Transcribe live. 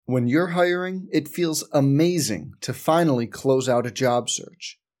When you're hiring, it feels amazing to finally close out a job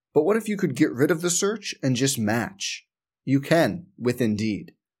search. But what if you could get rid of the search and just match? You can with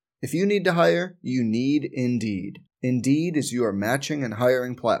Indeed. If you need to hire, you need Indeed. Indeed is your matching and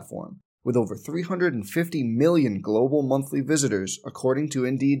hiring platform. With over 350 million global monthly visitors, according to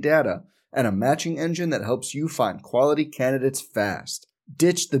Indeed data, and a matching engine that helps you find quality candidates fast.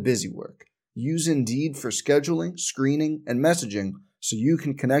 Ditch the busy work. Use Indeed for scheduling, screening, and messaging so you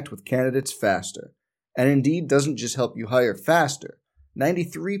can connect with candidates faster. And Indeed doesn't just help you hire faster.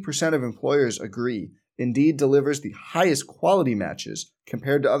 93% of employers agree Indeed delivers the highest quality matches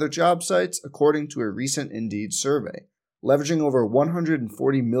compared to other job sites, according to a recent Indeed survey. Leveraging over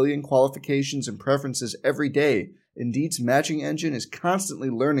 140 million qualifications and preferences every day, Indeed's matching engine is constantly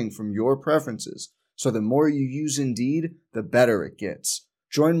learning from your preferences, so the more you use Indeed, the better it gets.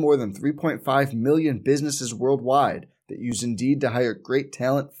 Join more than 3.5 million businesses worldwide that use Indeed to hire great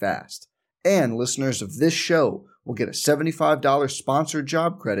talent fast. And listeners of this show will get a $75 sponsored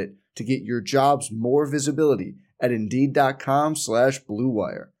job credit to get your jobs more visibility at Indeed.com/Blue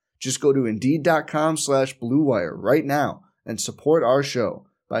Wire. Just go to Indeed.com/Blue Wire right now and support our show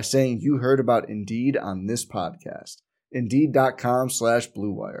by saying you heard about Indeed on this podcast.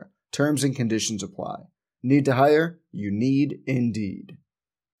 Indeed.com/Blue Wire. Terms and conditions apply. Need to hire? You need Indeed.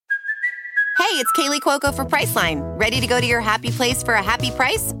 Hey, it's Kaylee Cuoco for Priceline. Ready to go to your happy place for a happy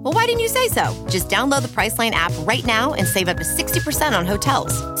price? Well, why didn't you say so? Just download the Priceline app right now and save up to 60% on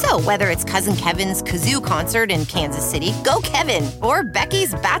hotels. So whether it's Cousin Kevin's Kazoo Concert in Kansas City, go Kevin, or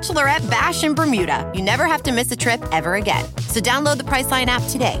Becky's Bachelorette Bash in Bermuda, you never have to miss a trip ever again. So download the Priceline app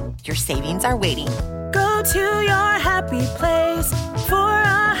today. Your savings are waiting. Go to your happy place for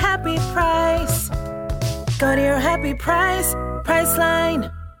a happy price. Go to your happy price,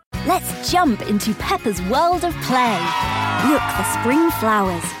 Priceline. Let's jump into Peppa's world of play. Look for spring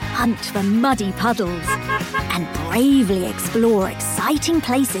flowers, hunt for muddy puddles, and bravely explore exciting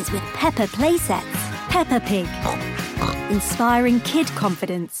places with Peppa playsets. Peppa Pig, inspiring kid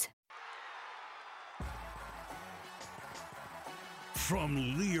confidence.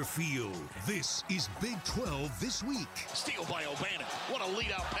 From Learfield, this is Big 12 This Week. Steal by O'Bannon. What a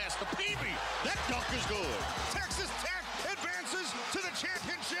lead out pass to Peavy. That dunk is good. Texas Tech advances to the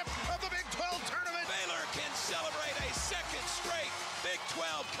championship of the Big 12 tournament. Baylor can celebrate a second straight Big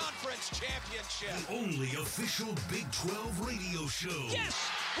 12 Conference Championship. The only official Big 12 radio show. Yes!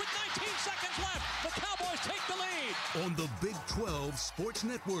 With 19 seconds left, the Cowboys take the lead. On the Big 12 Sports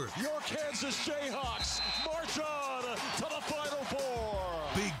Network. Your Kansas Jayhawks march on to the Final Four.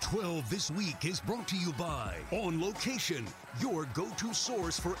 Big 12 This Week is brought to you by On Location, your go-to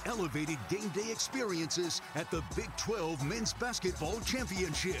source for elevated game day experiences at the Big 12 Men's Basketball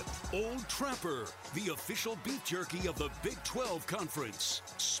Championship. Old Trapper, the official beef jerky of the Big 12 Conference.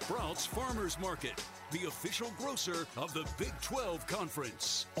 Sprouts Farmers Market, the official grocer of the Big 12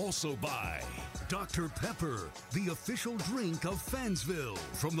 Conference. Also by Dr. Pepper, the official drink of Fansville.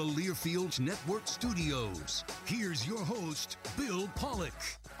 From the Learfield Network Studios, here's your host, Bill Pollock.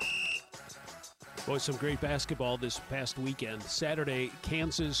 Boy, some great basketball this past weekend. Saturday,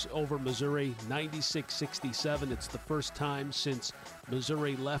 Kansas over Missouri, 96-67. It's the first time since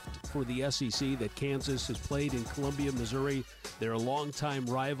Missouri left for the SEC that Kansas has played in Columbia, Missouri. They're a longtime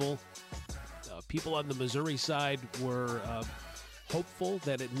rival. People on the Missouri side were hopeful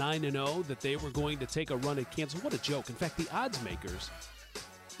that at 9-0 that they were going to take a run at Kansas. What a joke. In fact, the odds makers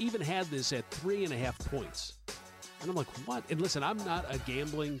even had this at 3.5 points. And I'm like, what? And listen, I'm not a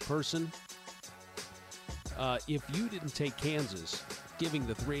gambling person. If you didn't take Kansas, giving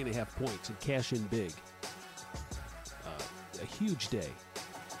the 3.5 points and cash in big, a huge day.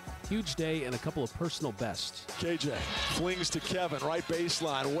 Huge day and a couple of personal bests. KJ flings to Kevin, right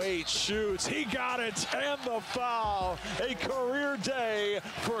baseline. Wade shoots. He got it. And the foul. A career day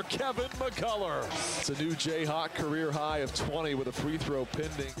for Kevin McCullough. It's a new Jayhawk career high of 20 with a free throw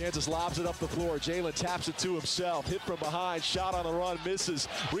pending. Kansas lobs it up the floor. Jalen taps it to himself. Hit from behind. Shot on the run. Misses.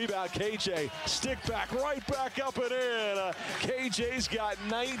 Rebound KJ. Stick back. Right back up and in. KJ's got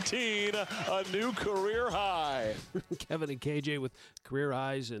 19. A new career high. Kevin and KJ with career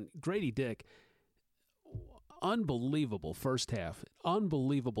highs, and Grady Dick, unbelievable first half,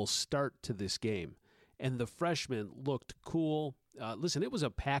 unbelievable start to this game. And the freshman looked cool. Listen, it was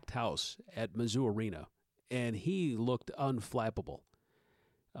a packed house at Mizzou Arena, and he looked unflappable.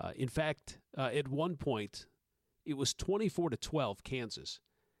 In fact, at one point, it was 24-12 Kansas.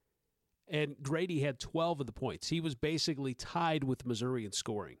 And Grady had 12 of the points. He was basically tied with Missouri in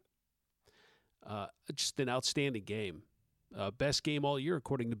scoring. Just an outstanding game. Best game all year,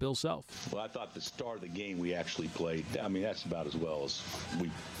 according to Bill Self. Well, I thought the start of the game we actually played. I mean, that's about as well as we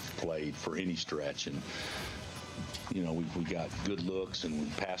played for any stretch. And, you know, we got good looks and we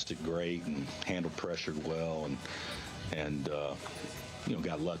passed it great and handled pressure well and you know,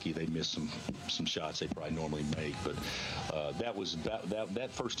 got lucky. They missed some shots they probably normally make, but that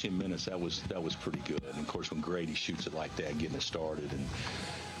first 10 minutes that was pretty good. And of course, when Grady shoots it like that, getting it started, and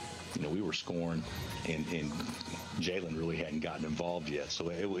you know, we were scoring, and Jalen really hadn't gotten involved yet, so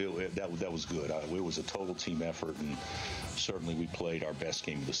that was good. It was a total team effort, and certainly we played our best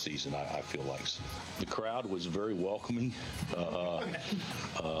game of the season. I feel like the crowd was very welcoming, but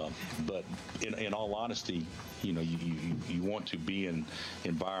in all honesty, you know, you want to be in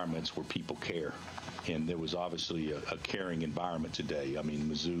environments where people care. And there was obviously a caring environment today. I mean,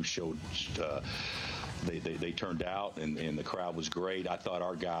 Mizzou showed they turned out, and the crowd was great. I thought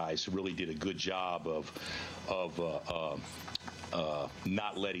our guys really did a good job of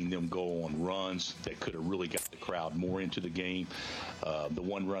not letting them go on runs that could have really got the crowd more into the game. The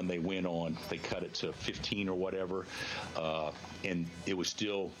one run they went on, they cut it to 15 or whatever, and it was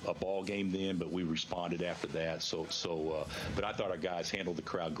still a ball game then, but we responded after that. But I thought our guys handled the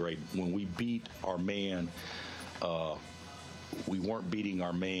crowd great. When we beat our man, we weren't beating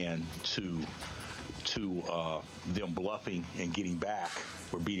our man to them bluffing and getting back.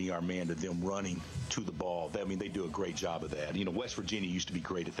 We're beating our man to them running to the ball. I mean, they do a great job of that. You know, West Virginia used to be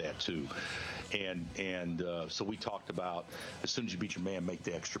great at that too. And so we talked about, as soon as you beat your man, make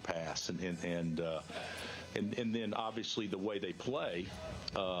the extra pass. And then obviously the way they play,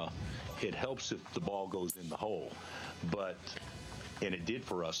 it helps if the ball goes in the hole. And it did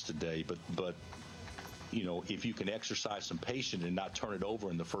for us today, but you know, if you can exercise some patience and not turn it over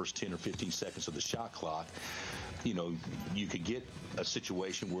in the first 10 or 15 seconds of the shot clock, you know, you could get a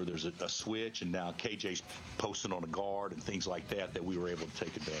situation where there's a switch, and now KJ's posting on a guard and things like that we were able to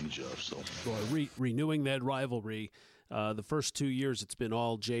take advantage of. So, well, renewing that rivalry, the first 2 years it's been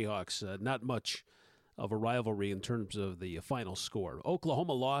all Jayhawks. Not much of a rivalry in terms of the final score.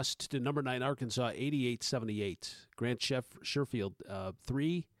 Oklahoma lost to number 9 Arkansas 88-78. Grant Sherfield,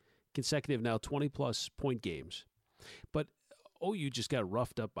 3 consecutive now 20-plus point games. But OU just got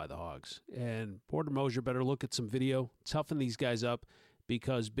roughed up by the Hogs. And Porter Moser better look at some video, toughen these guys up,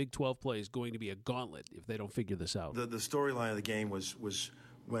 because Big 12 play is going to be a gauntlet if they don't figure this out. The storyline of the game was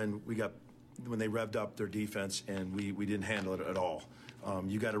when they revved up their defense and we didn't handle it at all.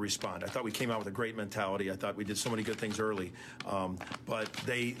 You got to respond. I thought we came out with a great mentality. I thought we did so many good things early. But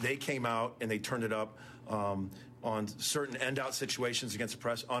they came out and they turned it up on certain end-out situations against the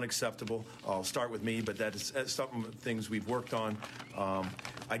press. Unacceptable. I'll start with me, but that's some things we've worked on.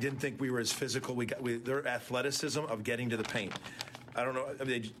 I didn't think we were as physical. Their athleticism of getting to the paint. I don't know. I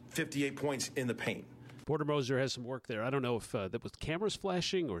mean, 58 points in the paint. Porter Moser has some work there. I don't know if that was cameras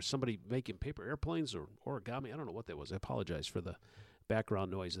flashing or somebody making paper airplanes or origami. I don't know what that was. I apologize for the background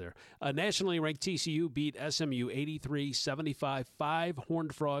noise there. Nationally ranked TCU beat SMU 83-75. 5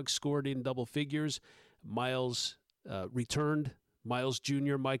 Horned Frogs scored in double figures. Miles returned. Miles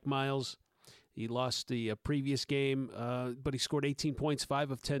Jr., Mike Miles. He lost the previous game, but he scored 18 points,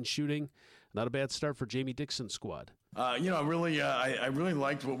 5 of 10 shooting. Not a bad start for Jamie Dixon's squad. I really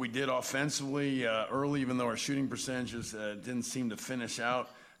liked what we did offensively early, even though our shooting percentages didn't seem to finish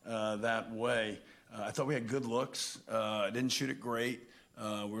out that way. I thought we had good looks. Didn't shoot it great.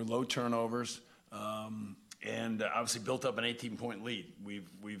 We're low turnovers, and obviously built up an 18-point lead.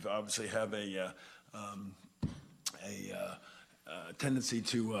 We've obviously have a tendency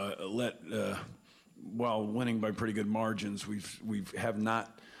to let, while winning by pretty good margins, we have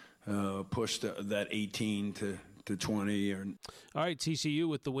not pushed that 18 to 20. All right, TCU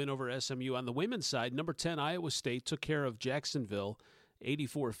with the win over SMU. On the women's side, number 10 Iowa State took care of Jacksonville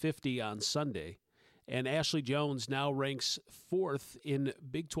 84-50 on Sunday. And Ashley Jones now ranks 4th in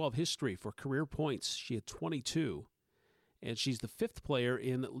Big 12 history for career points. She had 22. And she's the 5th player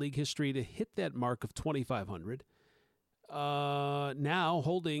in league history to hit that mark of 2,500. Now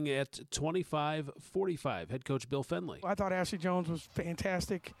holding at 25-45, head coach Bill Fenley. I thought Ashley Jones was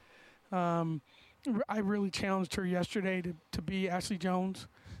fantastic. I really challenged her yesterday to be Ashley Jones.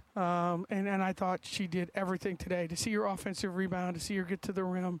 And I thought she did everything today. To see her offensive rebound, to see her get to the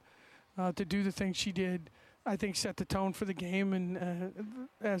rim, to do the things she did, I think set the tone for the game. And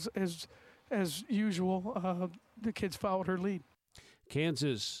as usual, the kids followed her lead.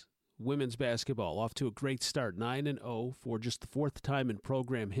 Kansas women's basketball off to a great start, 9-0 for just the 4th time in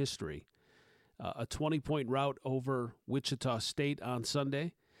program history. A 20-point rout over Wichita State on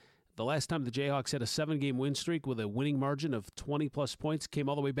Sunday. The last time the Jayhawks had a 7-game win streak with a winning margin of 20-plus points came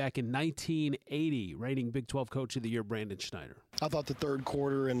all the way back in 1980, reigning Big 12 Coach of the Year Brandon Schneider. I thought the third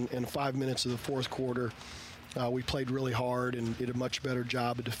quarter and 5 minutes of the fourth quarter we played really hard and did a much better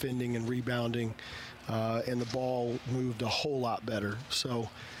job of defending and rebounding, and the ball moved a whole lot better. So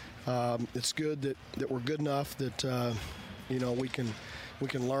it's good that we're good enough that we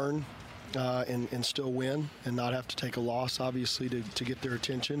can learn and still win and not have to take a loss, obviously, to get their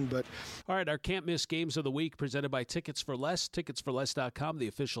attention. But all right, our can't miss games of the week presented by Tickets for Less. Ticketsforless.com, the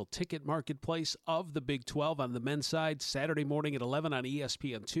official ticket marketplace of the Big 12. On the men's side, Saturday morning at 11 on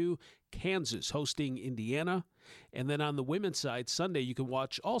ESPN2, Kansas hosting Indiana. And then on the women's side, Sunday you can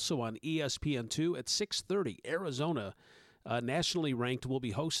watch also on ESPN2 at 6:30, Arizona. Nationally ranked, will be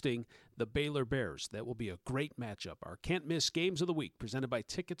hosting the Baylor Bears. That will be a great matchup. Our can't miss games of the week presented by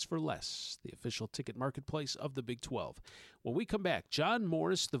Tickets for Less, the official ticket marketplace of the Big 12. When we come back, John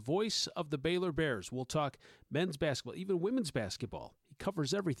Morris, the voice of the Baylor Bears. We'll talk men's basketball, even women's basketball. He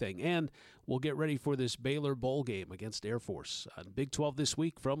covers everything. And we'll get ready for this Baylor bowl game against Air Force on Big 12 this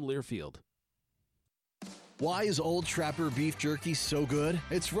week from Learfield. Why is Old Trapper Beef Jerky so good?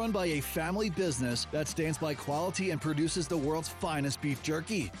 It's run by a family business that stands by quality and produces the world's finest beef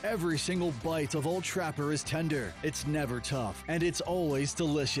jerky. Every single bite of Old Trapper is tender, it's never tough, and it's always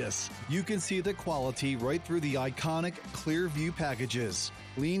delicious. You can see the quality right through the iconic Clearview packages.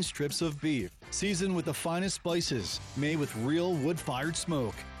 Lean strips of beef, seasoned with the finest spices, made with real wood-fired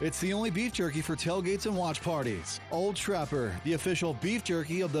smoke. It's the only beef jerky for tailgates and watch parties. Old Trapper, the official beef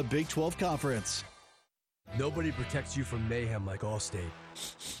jerky of the Big 12 Conference. Nobody protects you from mayhem like Allstate.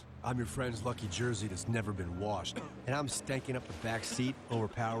 I'm your friend's lucky jersey that's never been washed, and I'm stanking up the back seat,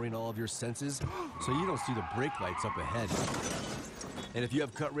 overpowering all of your senses, so you don't see the brake lights up ahead. And if you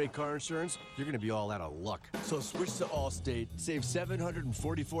have cut rate car insurance, you're going to be all out of luck. So switch to Allstate, save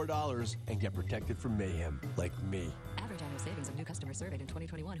 $744, and get protected from mayhem like me. Average annual savings of new customers surveyed in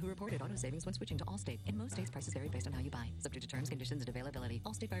 2021 who reported auto savings when switching to Allstate. In most states, prices vary based on how you buy. Subject to terms, conditions, and availability.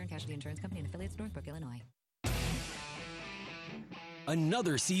 Allstate Fire and Casualty Insurance Company and affiliates, Northbrook, Illinois.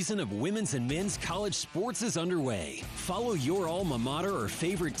 Another season of women's and men's college sports is underway. Follow your alma mater or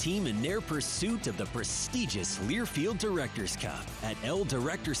favorite team in their pursuit of the prestigious Learfield Directors Cup at L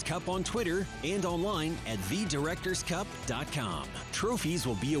Directors Cup on Twitter and online at thedirectorscup.com. Trophies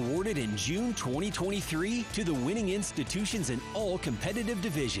will be awarded in June 2023 to the winning institutions in all competitive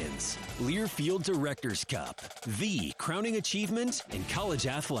divisions. Learfield Directors Cup, the crowning achievement in college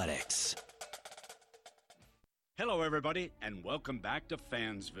athletics. Hello, everybody, and welcome back to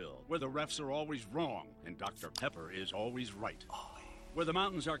Fansville, where the refs are always wrong and Dr. Pepper is always right. Where the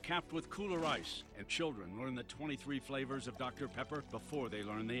mountains are capped with cooler ice and children learn the 23 flavors of Dr. Pepper before they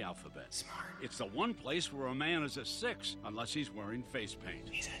learn the alphabet. Smart. It's the one place where a man is a 6 unless he's wearing face paint.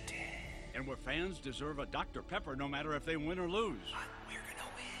 He's a 10. And where fans deserve a Dr. Pepper no matter if they win or lose. But we're gonna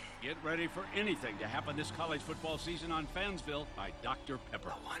win. Get ready for anything to happen this college football season on Fansville by Dr. Pepper.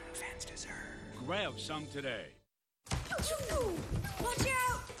 The one fans deserve. Grab some today. Watch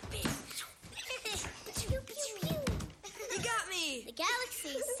out! You got me! The galaxy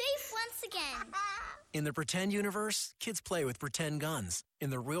is safe once again. In the pretend universe, kids play with pretend guns.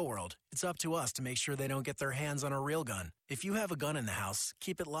 In the real world, it's up to us to make sure they don't get their hands on a real gun. If you have a gun in the house,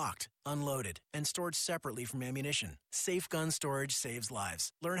 keep it locked, unloaded, and stored separately from ammunition. Safe gun storage saves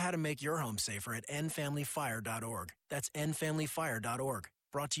lives. Learn how to make your home safer at endfamilyfire.org. That's endfamilyfire.org.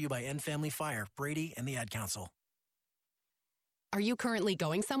 Brought to you by End Family Fire, Brady, and the Ad Council. Are you currently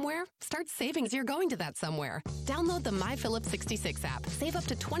going somewhere? Start saving as you're going to that somewhere. Download the My Phillips 66 app. Save up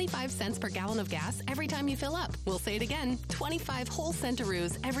to 25 cents per gallon of gas every time you fill up. We'll say it again, 25 whole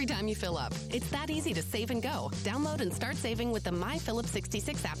centaroos every time you fill up. It's that easy to save and go. Download and start saving with the My Phillips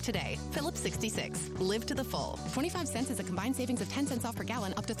 66 app today. Phillips 66. Live to the full. 25 cents is a combined savings of 10 cents off per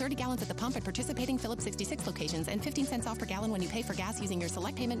gallon, up to 30 gallons at the pump at participating Phillips 66 locations, and 15 cents off per gallon when you pay for gas using your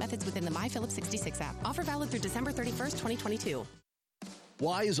select payment methods within the My Phillips 66 app. Offer valid through December 31st, 2022.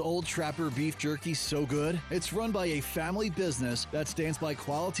 Why is Old Trapper Beef Jerky so good? It's run by a family business that stands by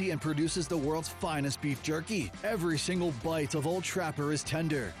quality and produces the world's finest beef jerky. Every single bite of Old Trapper is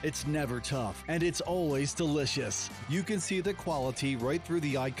tender, it's never tough, and it's always delicious. You can see the quality right through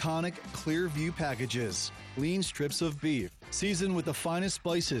the iconic Clearview packages. Lean strips of beef, seasoned with the finest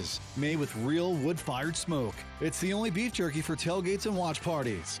spices, made with real wood-fired smoke. It's the only beef jerky for tailgates and watch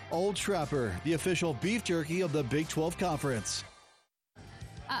parties. Old Trapper, the official beef jerky of the Big 12 Conference.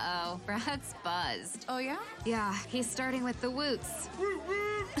 Uh-oh, Brad's buzzed. Oh, yeah? Yeah, he's starting with the woots.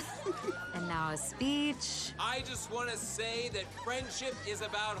 And now a speech. I just want to say that friendship is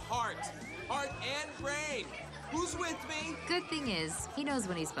about heart and brain. Who's with me? Good thing is, he knows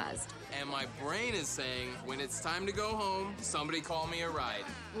when he's buzzed. And my brain is saying, when it's time to go home, somebody call me a ride.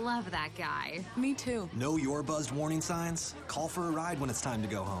 Love that guy. Me too. Know your buzzed warning signs? Call for a ride when it's time to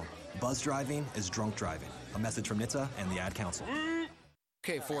go home. Buzz driving is drunk driving. A message from NHTSA and the Ad Council.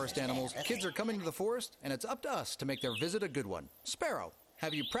 Okay, forest animals, kids are coming to the forest, and it's up to us to make their visit a good one. Sparrow,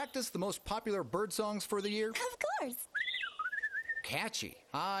 have you practiced the most popular bird songs for the year? Of course. Catchy.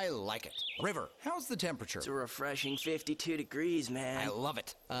 I like it. River, how's the temperature? It's a refreshing 52 degrees, man. I love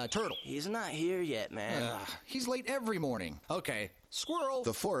it. Turtle. He's not here yet, man. He's late every morning. Okay. Squirrel.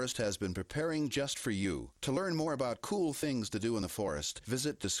 The forest has been preparing just for you. To learn more about cool things to do in the forest,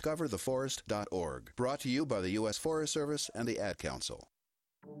 visit discovertheforest.org. Brought to you by the U.S. Forest Service and the Ad Council.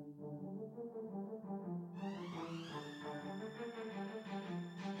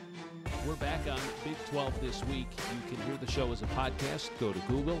 We're back on Big 12 this week. You can hear the show as a podcast. Go to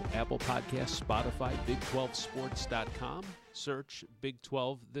Google, Apple Podcasts, Spotify, Big12Sports.com. Search Big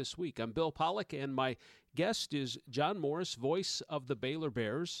 12 this week. I'm Bill Pollack, and my guest is John Morris, voice of the Baylor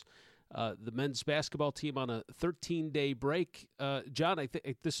Bears, the men's basketball team on a 13-day break. John, I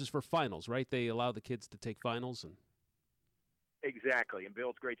think this is for finals, right? They allow the kids to take finals. Exactly. And, Bill,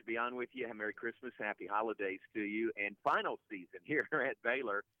 it's great to be on with you. Merry Christmas, happy holidays to you, and final season here at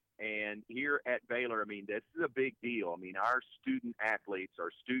Baylor. And here at Baylor, I mean, this is a big deal. I mean, our student athletes are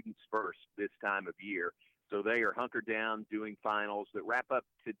students first this time of year. So they are hunkered down doing finals that wrap up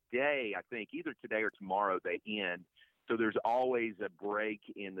today, I think. Either today or tomorrow they end. So there's always a break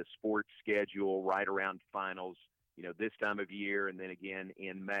in the sports schedule right around finals, you know, this time of year and then again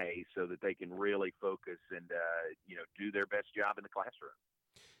in May so that they can really focus and, do their best job in the classroom.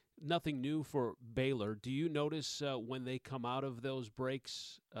 Nothing new for Baylor. Do you notice when they come out of those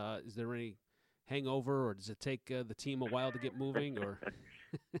breaks, is there any hangover, or does it take the team a while to get moving? Or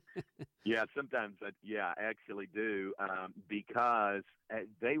Yeah, sometimes, I actually do, because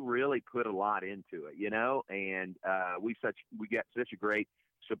they really put a lot into it, and we got such a great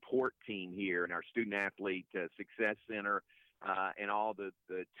support team here, and our student athlete success center, and all the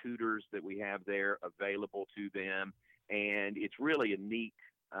tutors that we have there available to them, and it's really a neat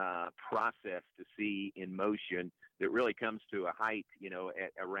process to see in motion that really comes to a height,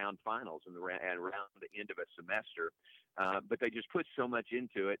 around finals and around the end of a semester. But they just put so much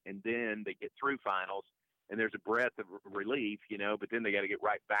into it, and then they get through finals, and there's a breath of relief, but then they got to get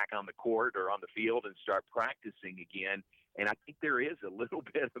right back on the court or on the field and start practicing again. And I think there is a little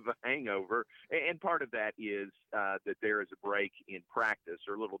bit of a hangover, and part of that is that there is a break in practice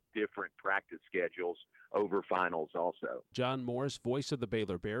or a little different practice schedules over finals also. John Morris, voice of the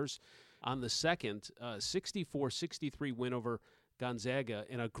Baylor Bears, on the second, 64-63 win over Gonzaga,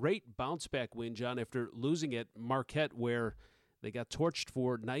 and a great bounce-back win, John, after losing at Marquette, where they got torched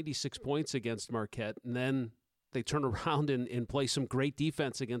for 96 points against Marquette, and then they turn around and play some great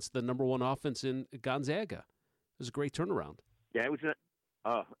defense against the number one offense in Gonzaga. It was a great turnaround. Yeah, it was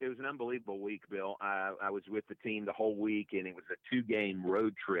an unbelievable week, Bill. I was with the team the whole week, and it was a 2-game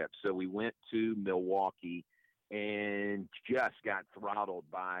road trip. So we went to Milwaukee and just got throttled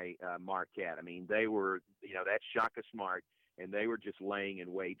by Marquette. I mean, they were, that's Shaka Smart, and they were just laying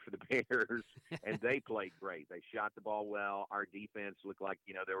in wait for the Bears, and they played great. They shot the ball well. Our defense looked like,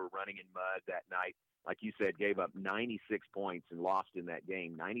 they were running in mud that night. Like you said, gave up 96 points and lost in that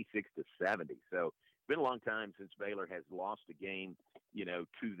game, 96-70. So it's been a long time since Baylor has lost a game,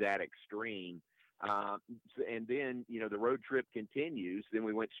 to that extreme. And then, the road trip continues. Then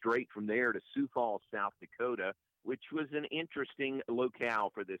we went straight from there to Sioux Falls, South Dakota, which was an interesting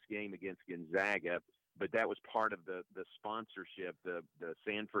locale for this game against Gonzaga. But that was part of the sponsorship. The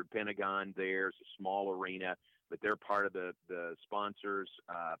Sanford Pentagon there is a small arena, but they're part of the sponsors.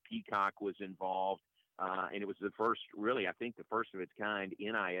 Peacock was involved. And it was the first of its kind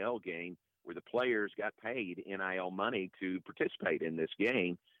NIL game where the players got paid NIL money to participate in this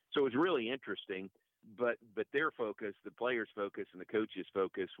game. So it was really interesting. But their focus, the players' focus and the coaches'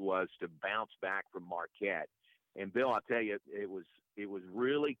 focus was to bounce back from Marquette. And Bill, I'll tell you, it was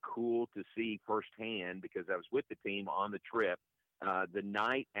really cool to see firsthand because I was with the team on the trip. The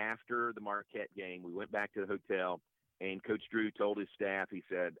night after the Marquette game, we went back to the hotel, and Coach Drew told his staff, he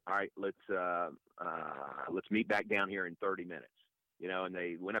said, "All right, let's meet back down here in 30 minutes." And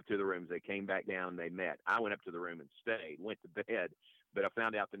they went up to the rooms. They came back down. They met. I went up to the room and stayed, went to bed. But I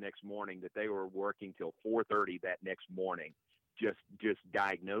found out the next morning that they were working till 4:30 that next morning, just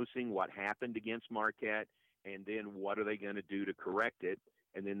diagnosing what happened against Marquette, and then what are they going to do to correct it.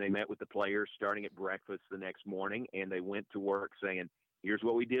 And then they met with the players starting at breakfast the next morning, and they went to work saying, here's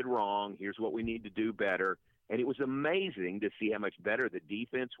what we did wrong, here's what we need to do better. And it was amazing to see how much better the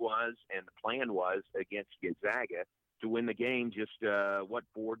defense was and the plan was against Gonzaga to win the game just,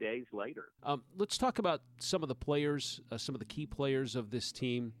 4 days later. Let's talk about some of the players, some of the key players of this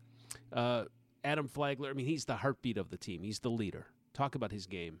team. Adam Flagler, I mean, he's the heartbeat of the team. He's the leader. Talk about his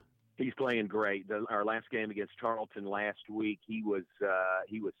game. He's playing great. Our last game against Tarleton last week, he was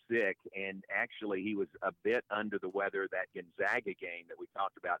sick, and actually he was a bit under the weather that Gonzaga game that we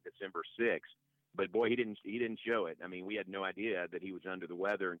talked about December 6th. But boy, he didn't show it. I mean, we had no idea that he was under the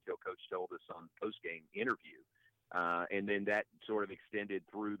weather until Coach told us on the post-game interview. And then that sort of extended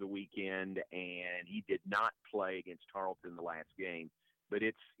through the weekend, and he did not play against Tarleton the last game. But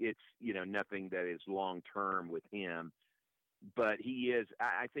it's nothing that is long-term with him. But he is.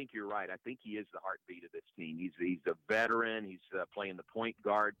 I think you're right. I think he is the heartbeat of this team. He's a veteran. He's playing the point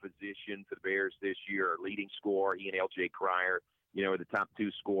guard position for the Bears this year, our leading scorer. He and L.J. Cryer, are the top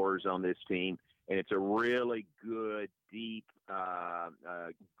two scorers on this team. And it's a really good, deep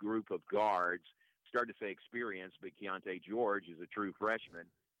group of guards. Started to say experience, but Keontae George is a true freshman.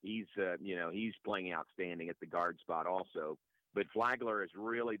 He's playing outstanding at the guard spot also. But Flagler is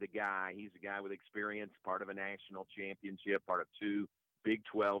really the guy. He's a guy with experience, part of a national championship, part of 2 Big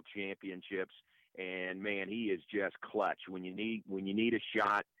 12 championships. And man, he is just clutch when you need a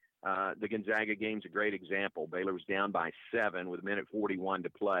shot. The Gonzaga game's a great example. Baylor was down by 7 with 1:41 to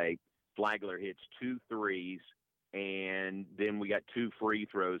play. Flagler hits 2 threes, and then we got 2 free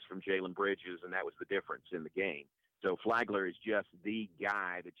throws from Jalen Bridges, and that was the difference in the game. So Flagler is just the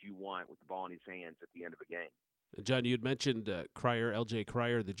guy that you want with the ball in his hands at the end of a game. John, you had mentioned Cryer, L.J.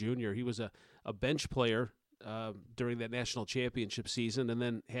 Cryer, the junior. He was a bench player during that national championship season and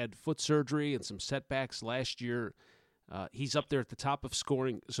then had foot surgery and some setbacks last year. He's up there at the top of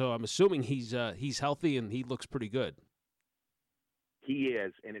scoring, so I'm assuming he's healthy and he looks pretty good. He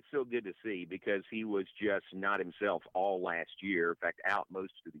is, and it's so good to see because he was just not himself all last year. In fact, out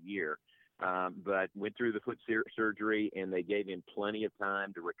most of the year. But went through the foot surgery, and they gave him plenty of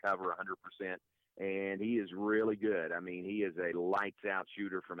time to recover 100%. And he is really good. I mean, he is a lights-out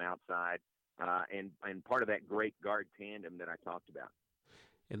shooter from outside, and part of that great guard tandem that I talked about.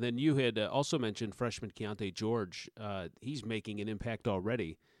 And then you had also mentioned freshman Keontae George. He's making an impact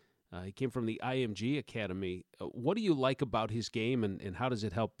already. He came from the IMG Academy. What do you like about his game, and how does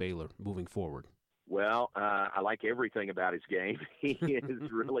it help Baylor moving forward? Well, I like everything about his game. He is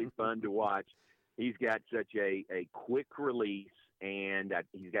really fun to watch. He's got such a quick release, and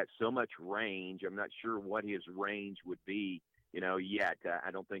he's got so much range. I'm not sure what his range would be, yet. I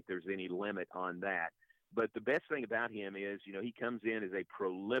don't think there's any limit on that. But the best thing about him is, he comes in as a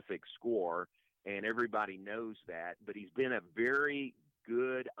prolific scorer, and everybody knows that. But he's been a very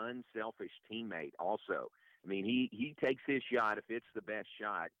good, unselfish teammate also. I mean, he takes his shot if it's the best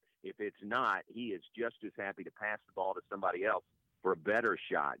shot. If it's not, he is just as happy to pass the ball to somebody else for a better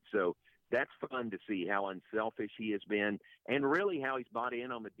shot. So that's fun to see how unselfish he has been and really how he's bought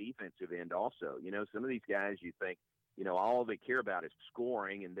in on the defensive end also. Some of these guys you think, all they care about is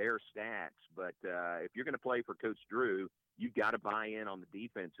scoring and their stats. But if you're going to play for Coach Drew, you've got to buy in on the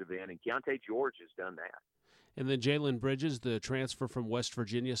defensive end, and Keontae George has done that. And then Jalen Bridges, the transfer from West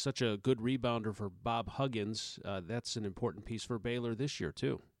Virginia, such a good rebounder for Bob Huggins. That's an important piece for Baylor this year,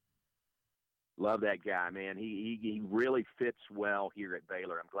 too. Love that guy, man. He really fits well here at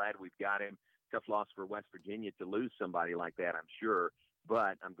Baylor. I'm glad we've got him. Tough loss for West Virginia to lose somebody like that, I'm sure.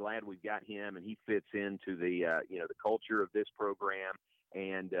 But I'm glad we've got him, and he fits into the the culture of this program.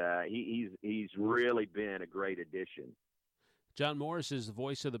 And he's really been a great addition. John Morris is the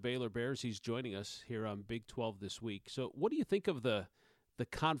voice of the Baylor Bears. He's joining us here on Big 12 this week. So what do you think of the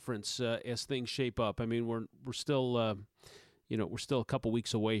conference as things shape up? I mean, we're still we're still a couple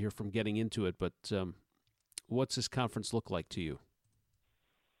weeks away here from getting into it, but what's this conference look like to you?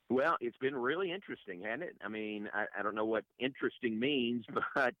 Well, it's been really interesting, hasn't it? I mean, I don't know what interesting means,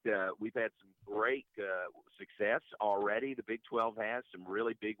 but we've had some great success already. The Big 12 has some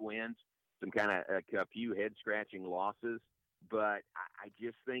really big wins, some kind of a few head-scratching losses. But I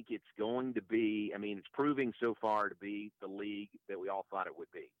just think it's going to be, it's proving so far to be the league that we all thought it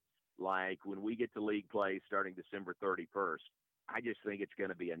would be. Like when we get to league play starting December 31st, I just think it's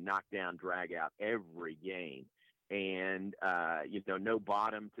going to be a knockdown, drag-out every game. And, no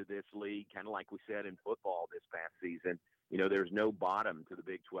bottom to this league, kind of like we said in football this past season. There's no bottom to the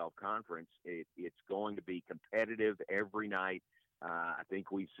Big 12 conference. It's going to be competitive every night. I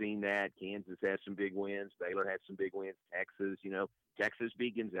think we've seen that. Kansas has some big wins. Baylor has some big wins. Texas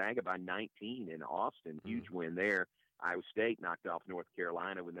beat Gonzaga by 19 in Austin. Huge win there. Iowa State knocked off North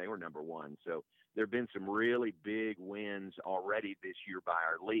Carolina when they were number 1. So there have been some really big wins already this year by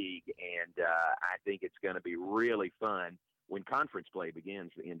our league, and I think it's going to be really fun when conference play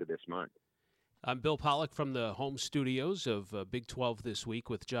begins the end of this month. I'm Bill Pollack from the home studios of Big 12 This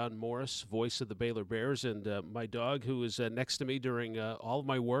Week with John Morris, voice of the Baylor Bears, and my dog, who is next to me during all of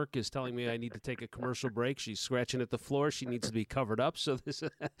my work, is telling me I need to take a commercial break. She's scratching at the floor. She needs to be covered up, so this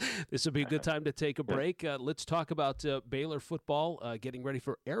will be a good time to take a break. Let's talk about Baylor football, getting ready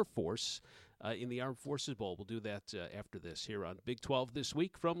for Air Force in the Armed Forces Bowl. We'll do that after this here on Big 12 This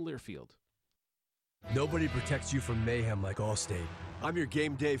Week from Learfield. Nobody protects you from mayhem like Allstate. I'm your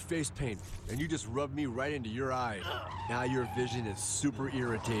game day face paint, and you just rubbed me right into your eye. Now your vision is super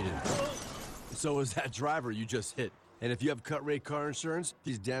irritated. So is that driver you just hit. And if you have cut rate car insurance,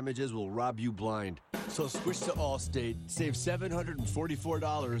 these damages will rob you blind. So switch to Allstate, save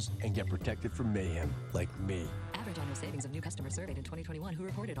 $744, and get protected from mayhem like me. Average auto savings of new customers surveyed in 2021 who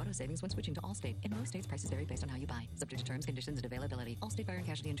reported auto savings when switching to Allstate. In most states, prices vary based on how you buy. Subject to terms, conditions, and availability. Allstate Fire and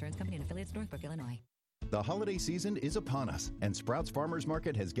Casualty Insurance Company and affiliates, Northbrook, Illinois. The holiday season is upon us, and Sprouts Farmers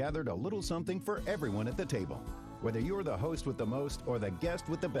Market has gathered a little something for everyone at the table. Whether you're the host with the most or the guest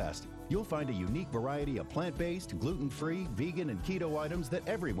with the best, you'll find a unique variety of plant-based, gluten-free, vegan, and keto items that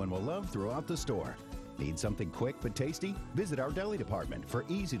everyone will love throughout the store. Need something quick but tasty? Visit our deli department for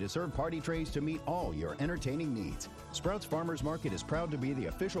easy-to-serve party trays to meet all your entertaining needs. Sprouts Farmers Market is proud to be the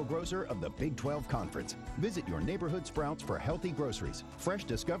official grocer of the Big 12 Conference. Visit your neighborhood Sprouts for healthy groceries, fresh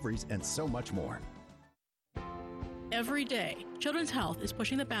discoveries, and so much more. Every day, Children's Health is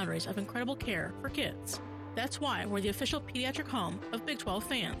pushing the boundaries of incredible care for kids. That's why we're the official pediatric home of Big 12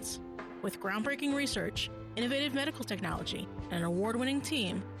 fans. With groundbreaking research, innovative medical technology, and an award-winning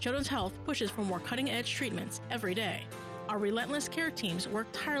team, Children's Health pushes for more cutting-edge treatments every day. Our relentless care teams work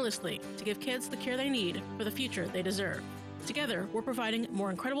tirelessly to give kids the care they need for the future they deserve. Together, we're providing more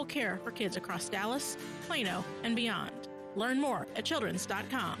incredible care for kids across Dallas, Plano, and beyond. Learn more at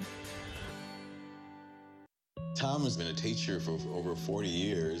childrens.com. Tom has been a teacher for over 40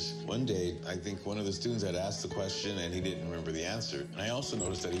 years. One day, I think one of the students had asked the question and he didn't remember the answer. And I also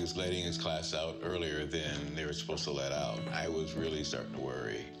noticed that he was letting his class out earlier than they were supposed to let out. I was really starting to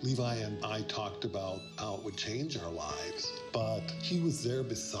worry. Levi and I talked about how it would change our lives, but he was there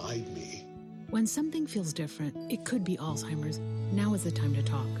beside me. When something feels different, it could be Alzheimer's. Now is the time to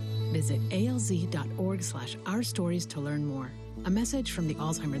talk. Visit alz.org/ourstories to learn more. A message from the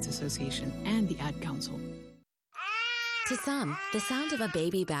Alzheimer's Association and the Ad Council. To some, the sound of a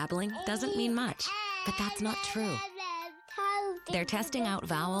baby babbling doesn't mean much, but that's not true. They're testing out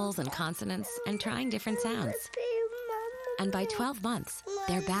vowels and consonants and trying different sounds. And by 12 months,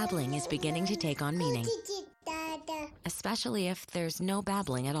 their babbling is beginning to take on meaning, especially if there's no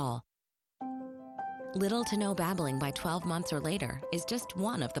babbling at all. Little to no babbling by 12 months or later is just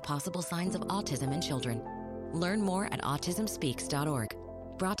one of the possible signs of autism in children. Learn more at autismspeaks.org.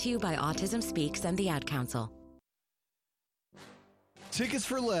 Brought to you by Autism Speaks and the Ad Council. Tickets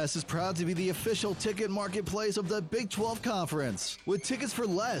for Less is proud to be the official ticket marketplace of the Big 12 Conference. With Tickets for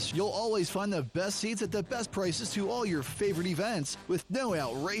Less, you'll always find the best seats at the best prices to all your favorite events with no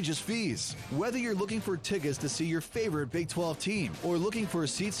outrageous fees. Whether you're looking for tickets to see your favorite Big 12 team or looking for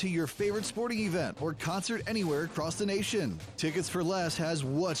seats to your favorite sporting event or concert anywhere across the nation, Tickets for Less has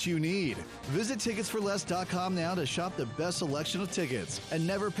what you need. Visit ticketsforless.com now to shop the best selection of tickets and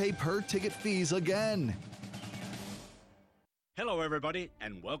never pay per ticket fees again. Hello, everybody,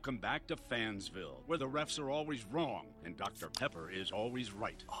 and welcome back to Fansville, where the refs are always wrong and Dr. Pepper is always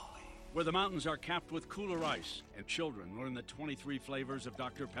right. Where the mountains are capped with cooler ice and children learn the 23 flavors of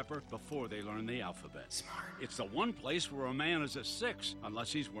Dr. Pepper before they learn the alphabet. Smart. It's the one place where a man is a 6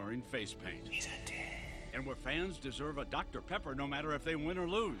 unless he's wearing face paint. He's a 10. And where fans deserve a Dr. Pepper no matter if they win or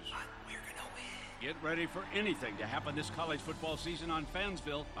lose. But we're gonna win. Get ready for anything to happen this college football season on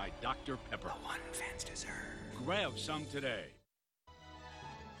Fansville by Dr. Pepper. The one fans deserve. Grab some today.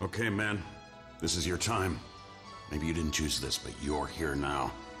 Okay, man, this is your time. Maybe you didn't choose this, but you're here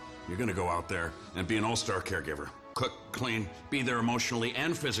now. You're gonna go out there and be an all-star caregiver. Cook, clean, be there emotionally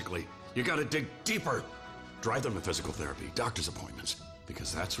and physically. You gotta dig deeper. Drive them to physical therapy, doctor's appointments,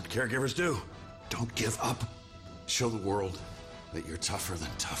 because that's what caregivers do. Don't give up. Show the world that you're tougher than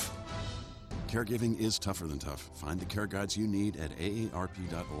tough. Caregiving is tougher than tough. Find the care guides you need at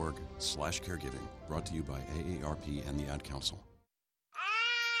aarp.org/caregiving. Brought to you by AARP and the Ad Council.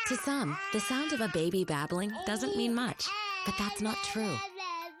 To some, the sound of a baby babbling doesn't mean much, but that's not true.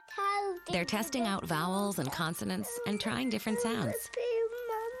 They're testing out vowels and consonants and trying different sounds.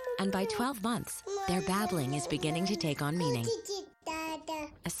 And by 12 months, their babbling is beginning to take on meaning,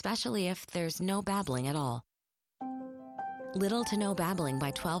 especially if there's no babbling at all. Little to no babbling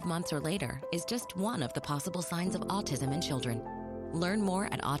by 12 months or later is just one of the possible signs of autism in children. Learn more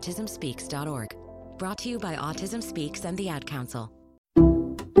at autismspeaks.org. Brought to you by Autism Speaks and the Ad Council.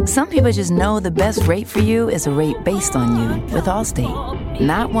 Some people just know the best rate for you is a rate based on you with Allstate.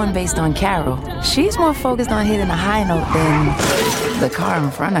 Not one based on Carol. She's more focused on hitting a high note than the car in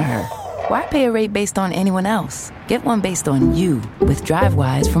front of her. Why pay a rate based on anyone else? Get one based on you with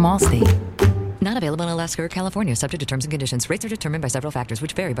DriveWise from Allstate. Not available in Alaska or California, subject to terms and conditions. Rates are determined by several factors,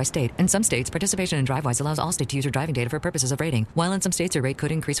 which vary by state. In some states, participation in DriveWise allows Allstate to use your driving data for purposes of rating. While in some states, your rate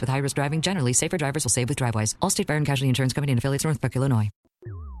could increase with high-risk driving. Generally, safer drivers will save with DriveWise. Allstate Fire and Casualty Insurance Company and affiliates, Northbrook, Illinois.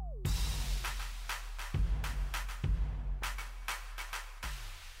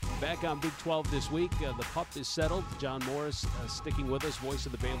 Back on Big 12 this week, the pup is settled. John Morris sticking with us, voice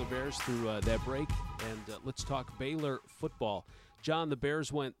of the Baylor Bears through that break. And let's talk Baylor football. John, the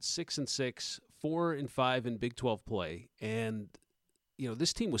Bears went 6-6, 4-5 in Big 12 play. And, you know,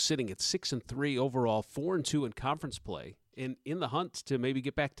 this team was sitting at 6-3 overall, 4-2 in conference play, and in the hunt to maybe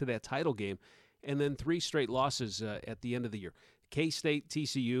get back to that title game. And then 3 straight losses at the end of the year. K-State,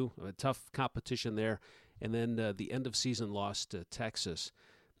 TCU, a tough competition there. And then the end-of-season loss to Texas.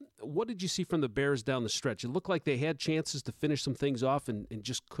 What did you see from the Bears down the stretch? It looked like they had chances to finish some things off and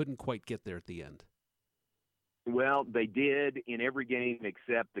just couldn't quite get there at the end. Well, they did in every game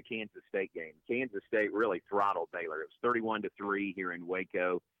except the Kansas State game. Kansas State really throttled Baylor. It was 31-3 here in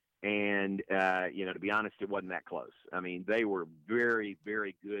Waco. And, to be honest, it wasn't that close. I mean, they were very,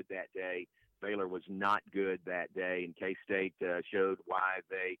 very good that day. Baylor was not good that day, and K-State showed why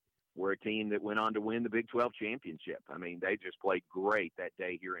they were a team that went on to win the Big 12 championship. I mean, they just played great that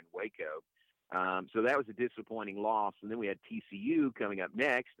day here in Waco. So that was a disappointing loss. And then we had TCU coming up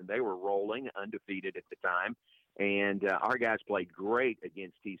next, and they were rolling, undefeated at the time. And our guys played great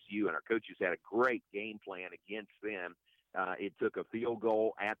against TCU, and our coaches had a great game plan against them. It took a field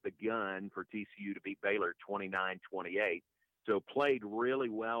goal at the gun for TCU to beat Baylor 29-28. So played really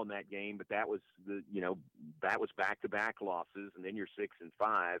well in that game, but that was that was back-to-back losses, and then you're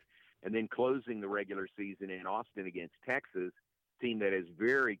 6-5, and then closing the regular season in Austin against Texas, team that is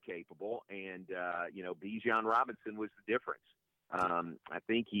very capable, and Bijan Robinson was the difference. I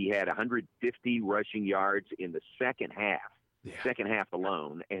think he had 150 rushing yards in the second half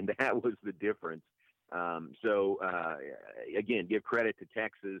alone, and that was the difference. Again, give credit to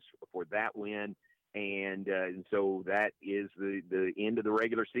Texas for that win. And so that is the end of the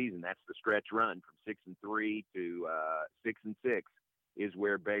regular season. That's the stretch run from 6-3 to 6-6 is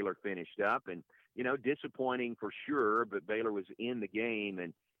where Baylor finished up. And, disappointing for sure, but Baylor was in the game.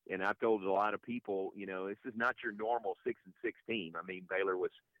 And I've told a lot of people, this is not your normal 6-6 team. I mean, Baylor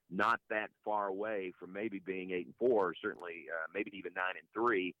was not that far away from maybe being 8-4, or certainly maybe even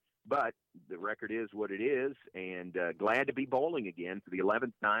 9-3. But the record is what it is, and glad to be bowling again for the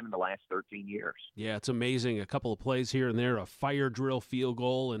 11th time in the last 13 years. Yeah, it's amazing. A couple of plays here and there, a fire drill field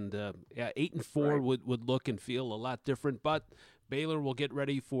goal, and 8-4 right. would look and feel a lot different. But Baylor will get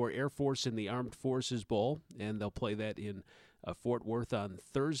ready for Air Force in the Armed Forces Bowl, and they'll play that in Fort Worth on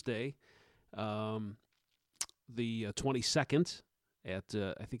Thursday, the 22nd at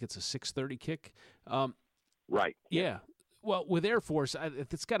I think it's a 6:30 kick. Right. Yeah. Well, with Air Force,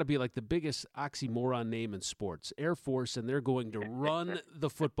 it's got to be like the biggest oxymoron name in sports. Air Force, and they're going to run the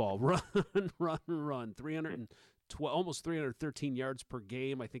football. Run. 312, almost 313 yards per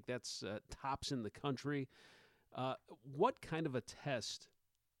game. I think that's tops in the country. What kind of a test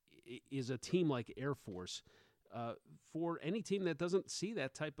is a team like Air Force for any team that doesn't see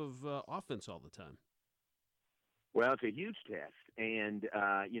that type of offense all the time? Well, it's a huge test. And,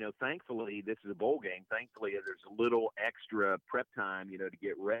 thankfully, this is a bowl game. Thankfully, there's a little extra prep time, to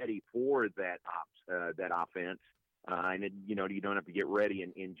get ready for that offense. You don't have to get ready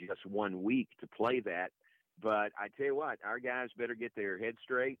in just 1 week to play that. But I tell you what, our guys better get their head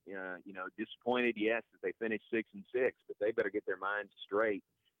straight. Disappointed, yes, that they finished 6-6, but they better get their minds straight,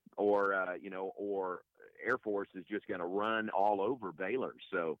 or Air Force is just going to run all over Baylor.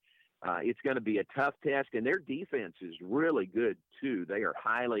 So, it's going to be a tough test, and their defense is really good too. They are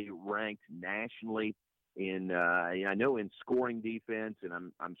highly ranked nationally in, I know in scoring defense, and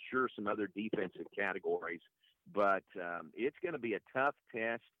I'm sure some other defensive categories. But it's going to be a tough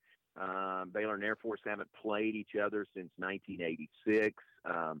test. Baylor and Air Force haven't played each other since 1986.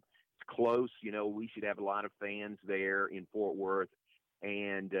 It's close. We should have a lot of fans there in Fort Worth.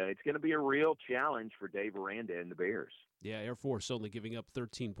 And it's going to be a real challenge for Dave Aranda and the Bears. Yeah, Air Force only giving up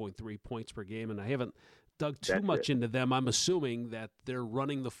 13.3 points per game, and I haven't dug too much into them. I'm assuming that they're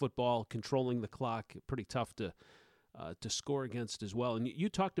running the football, controlling the clock. Pretty tough to score against as well. And you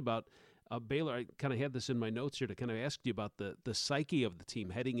talked about Baylor. I kind of had this in my notes here to kind of ask you about the psyche of the team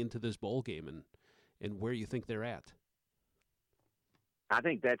heading into this bowl game and where you think they're at. I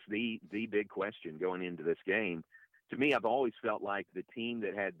think that's the big question going into this game. to me, I've always felt like the team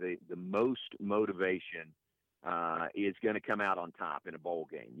that had the most motivation is going to come out on top in a bowl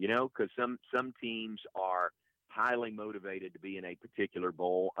game, because some teams are highly motivated to be in a particular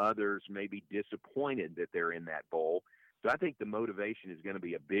bowl. Others may be disappointed that they're in that bowl. So I think the motivation is going to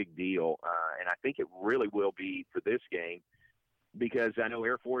be a big deal, and I think it really will be for this game, because I know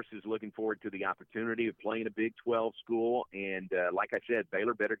Air Force is looking forward to the opportunity of playing a Big 12 school. And like I said,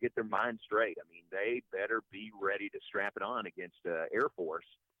 Baylor better get their mind straight. I mean, they better be ready to strap it on against Air Force,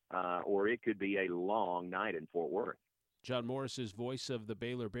 or it could be a long night in Fort Worth. John Morris is voice of the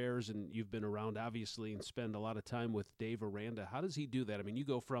Baylor Bears, and you've been around, obviously, and spend a lot of time with Dave Aranda. How does he do that? I mean, you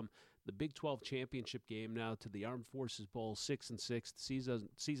go from the Big 12 championship game now to the Armed Forces Bowl, 6-6. The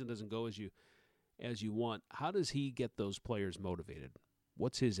season doesn't go as you want. How does he get those players motivated?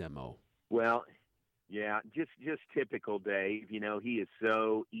 What's his MO? Well, yeah, just typical Dave. He is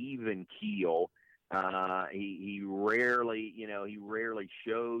so even keel. He rarely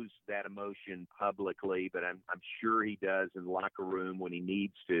shows that emotion publicly, but I'm sure he does in the locker room when he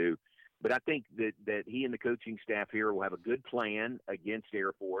needs to. But I think that he and the coaching staff here will have a good plan against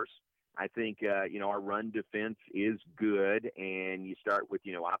Air Force. I think, our run defense is good, and you start with,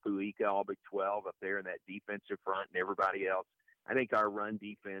 Apu Ika, all Big 12 up there in that defensive front and everybody else. I think our run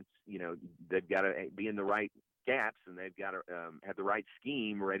defense, they've got to be in the right gaps, and they've got to have the right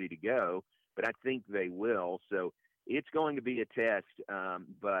scheme ready to go, but I think they will. So it's going to be a test,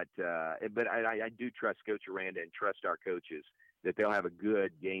 but I do trust Coach Aranda and trust our coaches that they'll have a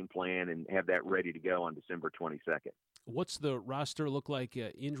good game plan and have that ready to go on December 22nd. What's the roster look like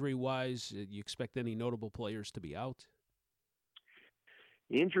injury-wise? Do you expect any notable players to be out?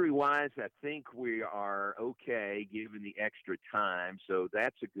 Injury-wise, I think we are okay given the extra time, so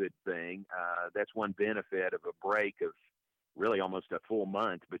that's a good thing. That's one benefit of a break of really almost a full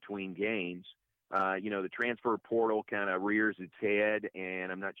month between games. The transfer portal kind of rears its head,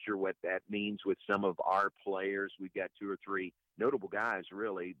 and I'm not sure what that means with some of our players. We've got 2 or 3 notable guys,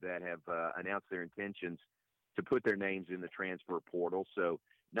 really, that have announced their intentions to put their names in the transfer portal. So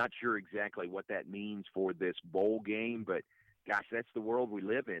not sure exactly what that means for this bowl game, but gosh, that's the world we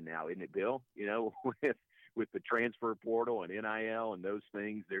live in now, isn't it, Bill? With the transfer portal and NIL and those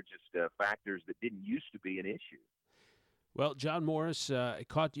things, they're just factors that didn't used to be an issue. Well, John Morris, I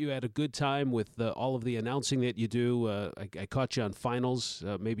caught you at a good time with all of the announcing that you do. I caught you on finals.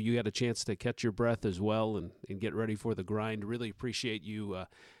 Maybe you had a chance to catch your breath as well and get ready for the grind. Really appreciate you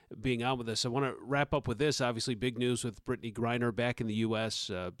being on with us. I want to wrap up with this. Obviously, big news with Brittany Griner back in the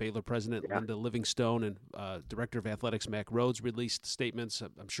U.S. Baylor President Linda Livingstone and Director of Athletics Mack Rhodes released statements.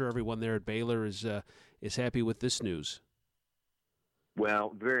 I'm sure everyone there at Baylor is happy with this news.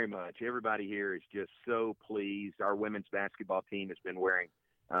 Well, very much. Everybody here is just so pleased. Our women's basketball team has been wearing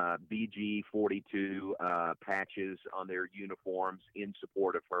BG42 patches on their uniforms in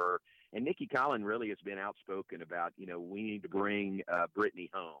support of her. And Nikki Collin really has been outspoken about, we need to bring Brittany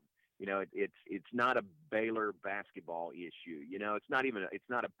home. It's not a Baylor basketball issue. It's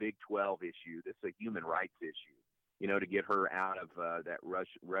not a Big 12 issue. It's a human rights issue, to get her out of that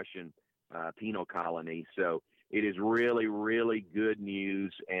Russian penal colony. So it is really, really good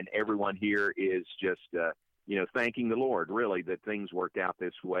news, and everyone here is just, thanking the Lord, really, that things worked out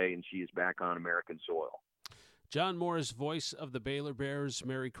this way, and she is back on American soil. John Morris, voice of the Baylor Bears,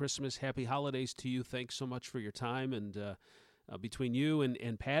 Merry Christmas, Happy Holidays to you. Thanks so much for your time, and between you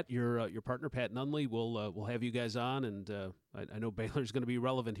and Pat, your partner, Pat Nunley, we'll have you guys on, and I know Baylor's going to be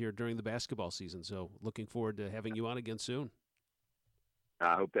relevant here during the basketball season, so looking forward to having you on again soon.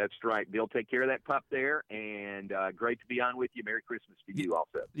 I hope that's right. Bill, take care of that pup there, and great to be on with you. Merry Christmas to you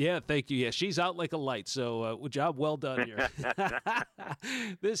also. Yeah, thank you. Yeah, she's out like a light, so job well done here.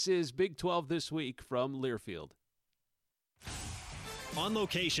 This is Big 12 This Week from Learfield. On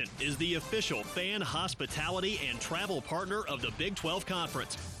Location is the official fan hospitality and travel partner of the Big 12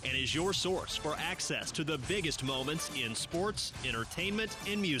 Conference and is your source for access to the biggest moments in sports, entertainment,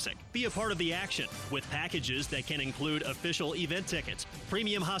 and music. Be a part of the action with packages that can include official event tickets,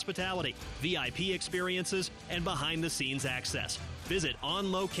 premium hospitality, VIP experiences, and behind-the-scenes access. Visit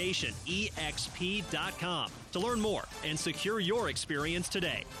onlocationexp.com to learn more and secure your experience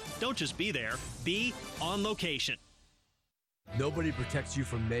today. Don't just be there, be on location. Nobody protects you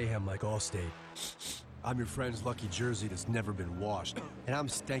from mayhem like Allstate. I'm your friend's lucky jersey that's never been washed, and I'm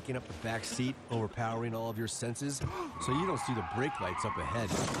stanking up the back seat, overpowering all of your senses, so you don't see the brake lights up ahead.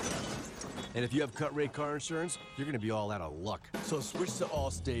 And if you have cut-rate car insurance, you're going to be all out of luck. So switch to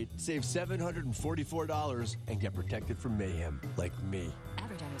Allstate, save $744, and get protected from mayhem, like me.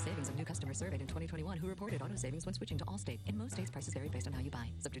 Average annual savings of new customers surveyed in 2021 who reported auto savings when switching to Allstate. In most states, prices vary based on how you buy.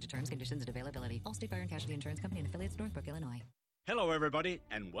 Subject to terms, conditions, and availability. Allstate Fire and Casualty Insurance Company and affiliates, Northbrook, Illinois. Hello, everybody,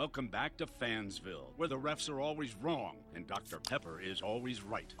 and welcome back to Fansville, where the refs are always wrong and Dr. Pepper is always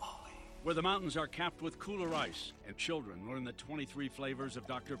right. Where the mountains are capped with cooler ice and children learn the 23 flavors of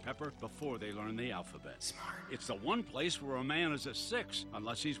Dr. Pepper before they learn the alphabet. Smart. It's the one place where a man is a 6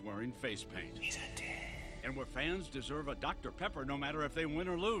 unless he's wearing face paint. He's a 10. And where fans deserve a Dr. Pepper no matter if they win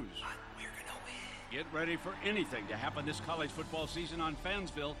or lose. But we're gonna win. Get ready for anything to happen this college football season on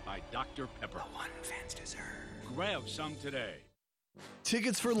Fansville by Dr. Pepper. The one fans deserve. Grab some today.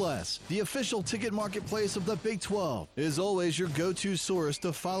 Tickets for Less, the official ticket marketplace of the Big 12, is always your go-to source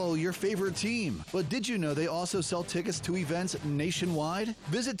to follow your favorite team. But did you know they also sell tickets to events nationwide?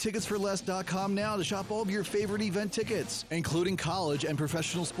 Visit ticketsforless.com now to shop all of your favorite event tickets, including college and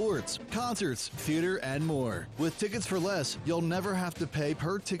professional sports, concerts, theater, and more. With Tickets for Less, you'll never have to pay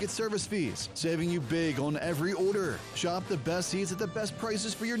per ticket service fees, saving you big on every order. Shop the best seats at the best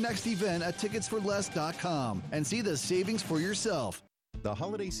prices for your next event at ticketsforless.com and see the savings for yourself. The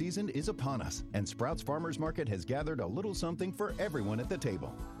holiday season is upon us, and Sprouts Farmers Market has gathered a little something for everyone at the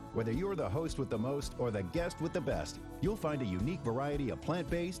table. Whether you're the host with the most or the guest with the best, you'll find a unique variety of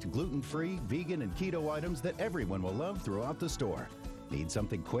plant-based, gluten-free, vegan, and keto items that everyone will love throughout the store. Need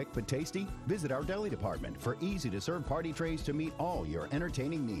something quick but tasty? Visit our deli department for easy-to-serve party trays to meet all your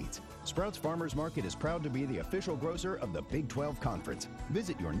entertaining needs. Sprouts Farmers Market is proud to be the official grocer of the Big 12 Conference.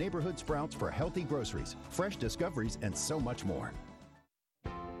 Visit your neighborhood Sprouts for healthy groceries, fresh discoveries, and so much more.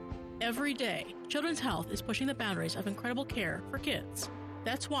 Every day, Children's Health is pushing the boundaries of incredible care for kids.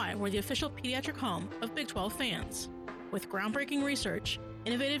 That's why we're the official pediatric home of Big 12 fans. With groundbreaking research,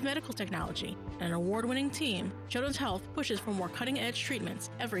 innovative medical technology, and an award-winning team, Children's Health pushes for more cutting-edge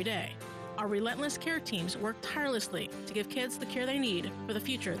treatments every day. Our relentless care teams work tirelessly to give kids the care they need for the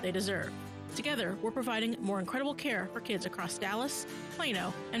future they deserve. Together, we're providing more incredible care for kids across Dallas,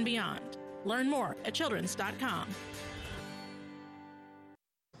 Plano, and beyond. Learn more at childrens.com.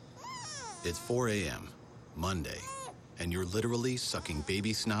 It's 4 a.m., Monday, and you're literally sucking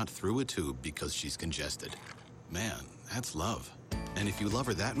baby snot through a tube because she's congested. Man, that's love. And if you love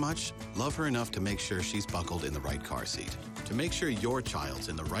her that much, love her enough to make sure she's buckled in the right car seat. To make sure your child's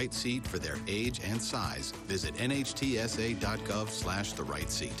in the right seat for their age and size, visit nhtsa.gov/the right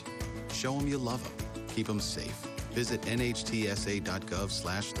seat. Show them you love them. Keep them safe. Visit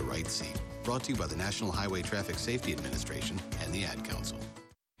nhtsa.gov/the right seat. Brought to you by the National Highway Traffic Safety Administration and the Ad Council.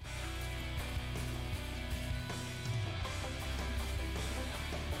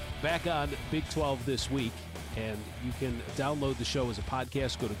 Back on Big 12 this week, and you can download the show as a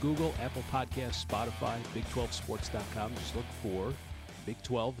podcast. Go to Google, Apple Podcasts, Spotify, Big12Sports.com. Just look for Big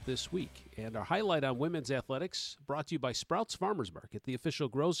 12 this week. And our highlight on women's athletics brought to you by Sprouts Farmers Market, the official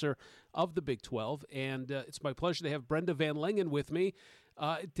grocer of the Big 12. And it's my pleasure to have Brenda Van Lengen with me.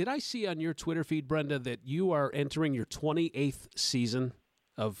 Did I see on your Twitter feed, Brenda, that you are entering your 28th season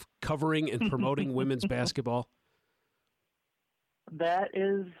of covering and promoting women's basketball? That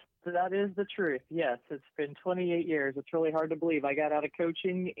is the truth. Yes, it's been 28 years. It's really hard to believe. I got out of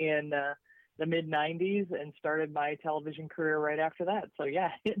coaching in the mid-'90s and started my television career right after that. So,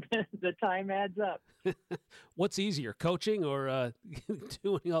 yeah, the time adds up. What's easier, coaching or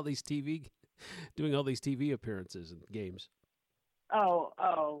doing all these TV appearances and games?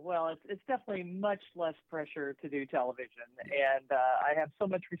 Oh, well, it's definitely much less pressure to do television. And I have so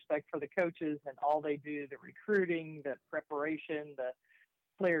much respect for the coaches and all they do, the recruiting, the preparation, the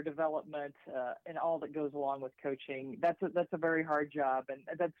player development, and all that goes along with coaching. That's a very hard job. And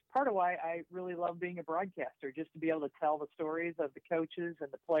that's part of why I really love being a broadcaster, just to be able to tell the stories of the coaches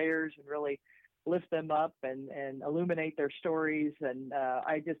and the players and really lift them up and illuminate their stories. And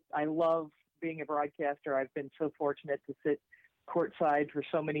I love being a broadcaster. I've been so fortunate to sit courtside for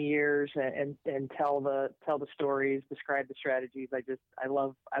so many years and tell the stories, describe the strategies. I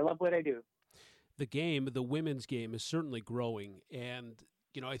love what I do. The women's game is certainly growing. And,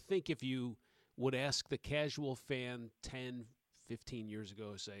 I think if you would ask the casual fan 10, 15 years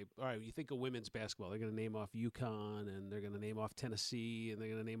ago, say, all right, you think of women's basketball, they're going to name off UConn and they're going to name off Tennessee and they're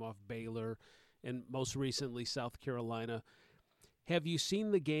going to name off Baylor and most recently South Carolina. Have you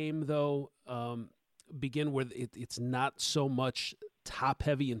seen the game, though, begin where it's not so much top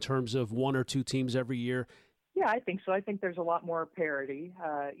heavy in terms of one or two teams every year? Yeah, I think so. I think there's a lot more parity.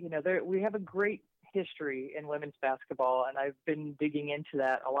 We have a great history in women's basketball, and I've been digging into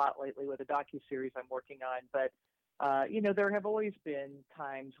that a lot lately with a docuseries I'm working on. But there have always been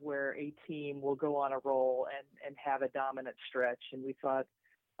times where a team will go on a roll and have a dominant stretch. And we thought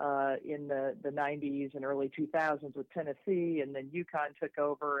in the 90s and early 2000s with Tennessee, and then UConn took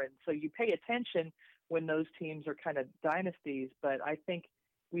over. And so you pay attention when those teams are kind of dynasties. But I think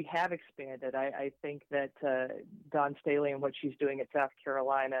we have expanded. I think that Dawn Staley and what she's doing at South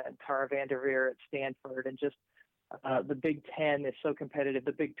Carolina, and Tara Vanderveer at Stanford, and just the Big Ten is so competitive.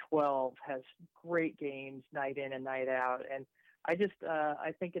 The Big 12 has great games night in and night out. And I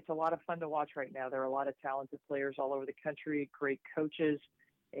think it's a lot of fun to watch right now. There are a lot of talented players all over the country, great coaches,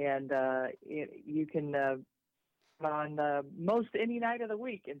 and you can on most any night of the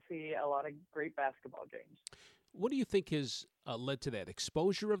week and see a lot of great basketball games. What do you think has led to that?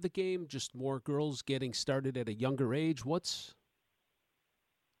 Exposure of the game, just more girls getting started at a younger age? What's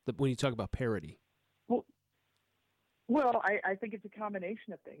when you talk about parity? Well, I think it's a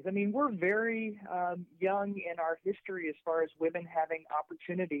combination of things. I mean, we're very young in our history as far as women having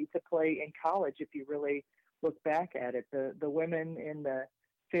opportunity to play in college, if you really look back at it. The women in the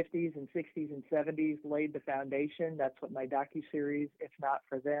 50s and 60s and 70s laid the foundation. That's what my docuseries, If Not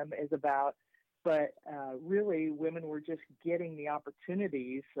For Them, is about. But really, women were just getting the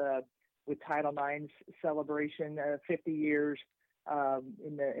opportunities with Title IX's celebration, 50 years.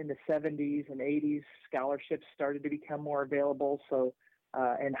 In the 70s and 80s, scholarships started to become more available. So,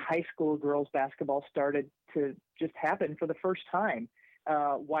 and high school girls basketball started to just happen for the first time,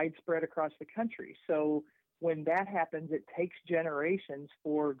 widespread across the country. So when that happens, it takes generations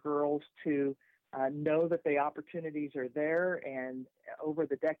for girls to know that the opportunities are there, and over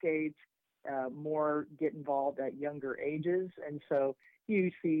the decades, more get involved at younger ages. And so you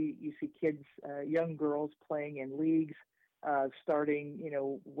see kids, young girls playing in leagues. Starting,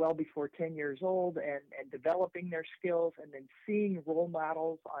 well before 10 years old and developing their skills, and then seeing role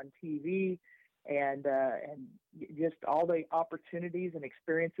models on TV and just all the opportunities and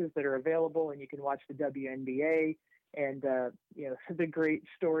experiences that are available. And you can watch the WNBA and, the great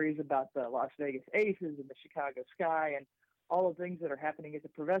stories about the Las Vegas Aces and the Chicago Sky and all the things that are happening at the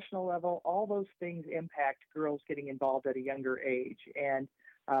professional level. All those things impact girls getting involved at a younger age. And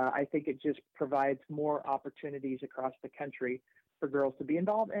I think it just provides more opportunities across the country for girls to be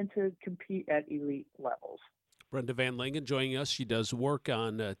involved and to compete at elite levels. Brenda Van Langen joining us. She does work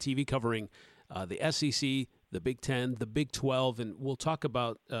on TV covering the SEC, the Big Ten, the Big 12, and we'll talk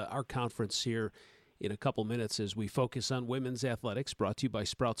about our conference here in a couple minutes as we focus on women's athletics, brought to you by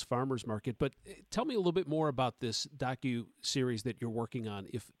Sprouts Farmers Market. But tell me a little bit more about this docu-series that you're working on,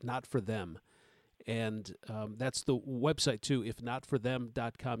 If Not For Them. And that's the website, too,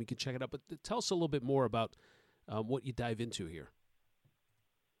 ifnotforthem.com. You can check it out. But tell us a little bit more about what you dive into here.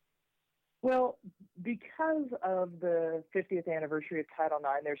 Well, because of the 50th anniversary of Title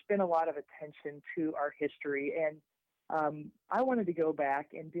IX, there's been a lot of attention to our history. And I wanted to go back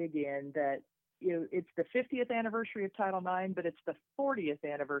and dig in that it's the 50th anniversary of Title IX, but it's the 40th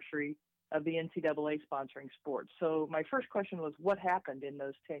anniversary of the NCAA sponsoring sports. So my first question was, what happened in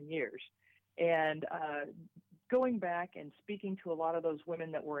those 10 years? And going back and speaking to a lot of those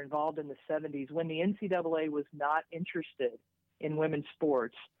women that were involved in the 70s, when the NCAA was not interested in women's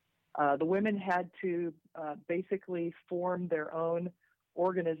sports, the women had to basically form their own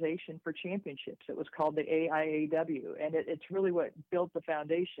organization for championships. It was called the AIAW, and it's really what built the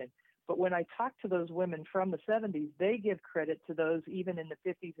foundation. But when I talk to those women from the 70s, they give credit to those even in the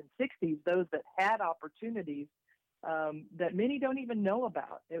 50s and 60s, those that had opportunities that many don't even know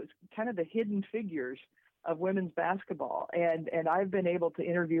about. It was kind of the hidden figures of women's basketball. And I've been able to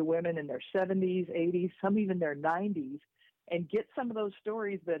interview women in their 70s, 80s, some even their 90s, and get some of those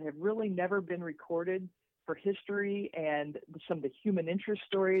stories that have really never been recorded for history and some of the human interest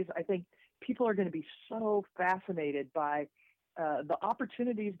stories. I think people are going to be so fascinated by the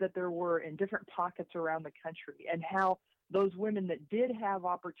opportunities that there were in different pockets around the country, and how those women that did have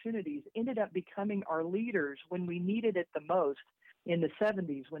opportunities ended up becoming our leaders when we needed it the most in the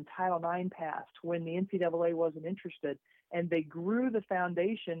 70s, when Title IX passed, when the NCAA wasn't interested, and they grew the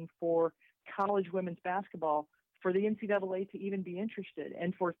foundation for college women's basketball for the NCAA to even be interested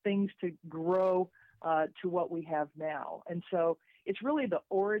and for things to grow to what we have now. And so it's really the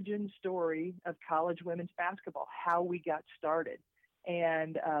origin story of college women's basketball, how we got started.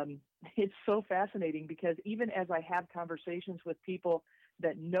 And it's so fascinating because even as I have conversations with people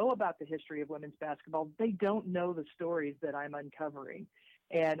that know about the history of women's basketball, they don't know the stories that I'm uncovering.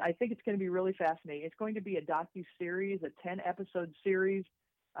 And I think it's going to be really fascinating. It's going to be a docu-series, a 10-episode series.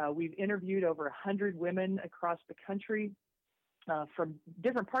 We've interviewed over 100 women across the country from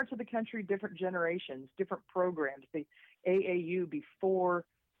different parts of the country, different generations, different programs. The AAU before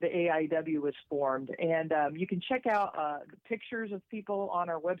the AIW was formed. And you can check out the pictures of people on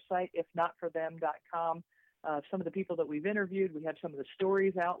our website, ifnotforthem.com. Some of the people that we've interviewed, we have some of the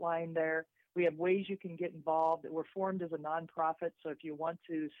stories outlined there. We have ways you can get involved. We're formed as a nonprofit, so if you want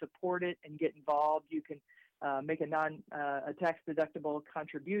to support it and get involved, you can make a tax-deductible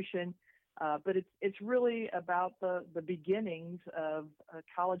contribution. But it's really about the beginnings of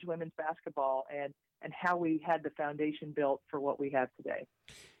college women's basketball and how we had the foundation built for what we have today.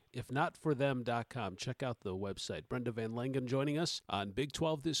 Ifnotforthem.com. Check out the website. Brenda Van Langen joining us on Big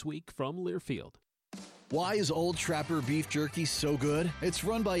 12 this week from Learfield. Why is Old Trapper Beef Jerky so good? It's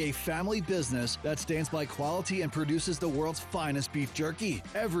run by a family business that stands by quality and produces the world's finest beef jerky.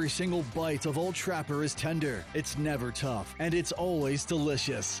 Every single bite of Old Trapper is tender. It's never tough, and it's always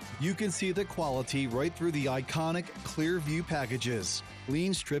delicious. You can see the quality right through the iconic Clearview packages.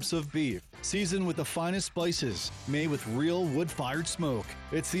 Lean strips of beef, seasoned with the finest spices, made with real wood-fired smoke.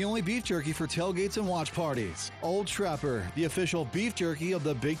 It's the only beef jerky for tailgates and watch parties. Old Trapper, the official beef jerky of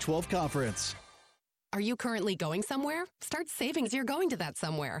the Big 12 Conference. Are you currently going somewhere? Start saving as you're going to that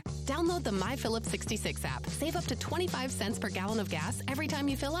somewhere. Download the My Phillips 66 app. Save up to 25 cents per gallon of gas every time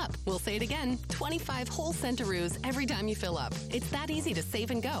you fill up. We'll say it again, 25 whole centaroos every time you fill up. It's that easy to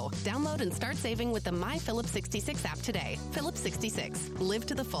save and go. Download and start saving with the My Phillips 66 app today. Phillips 66. Live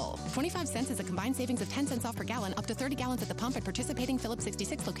to the full. 25 cents is a combined savings of 10 cents off per gallon, up to 30 gallons at the pump at participating Phillips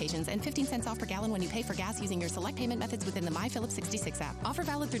 66 locations, and 15 cents off per gallon when you pay for gas using your select payment methods within the My Phillips 66 app. Offer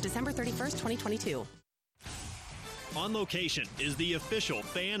valid through December 31st, 2022. On Location is the official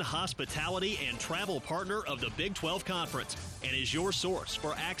fan hospitality and travel partner of the Big 12 Conference and is your source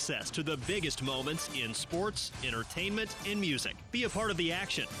for access to the biggest moments in sports, entertainment, and music. Be a part of the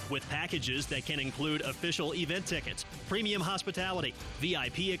action with packages that can include official event tickets, premium hospitality,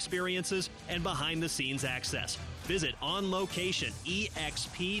 VIP experiences, and behind-the-scenes access. Visit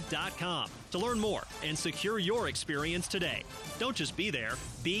onlocationexp.com to learn more and secure your experience today. Don't just be there,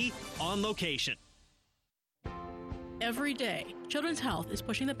 be on location. Every day, Children's Health is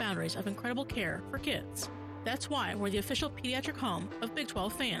pushing the boundaries of incredible care for kids. That's why we're the official pediatric home of Big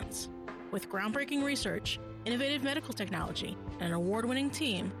 12 fans. With groundbreaking research, innovative medical technology, and an award-winning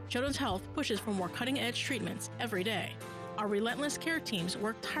team, Children's Health pushes for more cutting-edge treatments every day. Our relentless care teams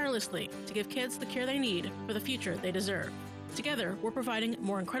work tirelessly to give kids the care they need for the future they deserve. Together, we're providing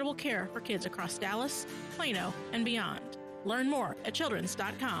more incredible care for kids across Dallas, Plano, and beyond. Learn more at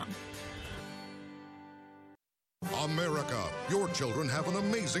childrens.com. America, your children have an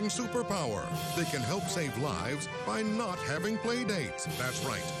amazing superpower. They can help save lives by not having play dates. That's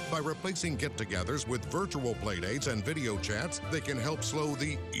right. By replacing get-togethers with virtual play dates and video chats, they can help slow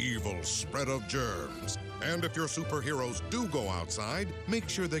the evil spread of germs. And if your superheroes do go outside, make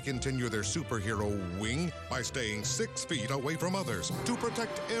sure they continue their superhero wing by staying 6 feet away from others to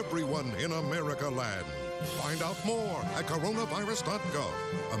protect everyone in America land. Find out more at coronavirus.gov.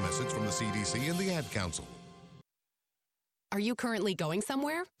 A message from the CDC and the Ad Council. Are you currently going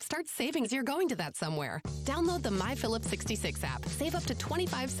somewhere? Start saving as you're going to that somewhere. Download the My Phillips 66 app. Save up to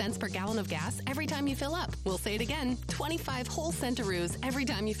 25 cents per gallon of gas every time you fill up. We'll say it again, 25 whole centaroos every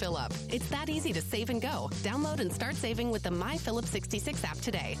time you fill up. It's that easy to save and go. Download and start saving with the My Phillips 66 app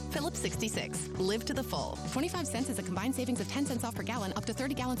today. Phillips 66. Live to the full. 25 cents is a combined savings of 10 cents off per gallon, up to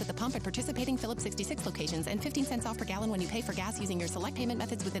 30 gallons at the pump at participating Phillips 66 locations, and 15 cents off per gallon when you pay for gas using your select payment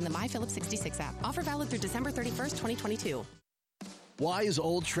methods within the My Phillips 66 app. Offer valid through December 31st, 2022. Why is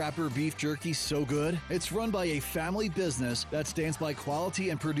Old Trapper Beef Jerky so good? It's run by a family business that stands by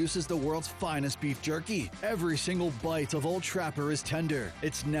quality and produces the world's finest beef jerky. Every single bite of Old Trapper is tender.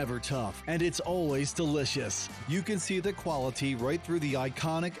 It's never tough, and it's always delicious. You can see the quality right through the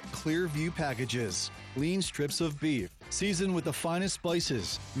iconic Clearview packages. Lean strips of beef, seasoned with the finest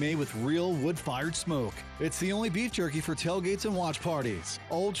spices, made with real wood-fired smoke. It's the only beef jerky for tailgates and watch parties.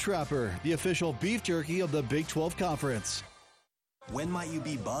 Old Trapper, the official beef jerky of the Big 12 Conference. When might you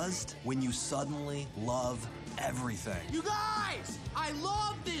be buzzed? When you suddenly love everything. You guys! I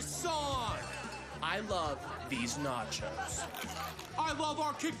love this song! I love these nachos. I love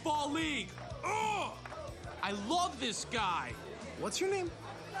our kickball league! Ugh! I love this guy! What's your name?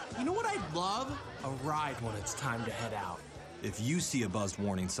 You know what I'd love? A ride when it's time to head out. If you see a buzzed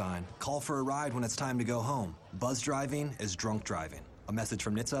warning sign, call for a ride when it's time to go home. Buzz driving is drunk driving. A message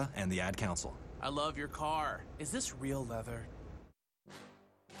from NHTSA and the Ad Council. I love your car. Is this real leather?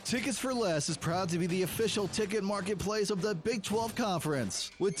 Tickets for Less is proud to be the official ticket marketplace of the Big 12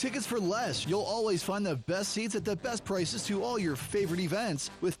 Conference. With Tickets for Less, you'll always find the best seats at the best prices to all your favorite events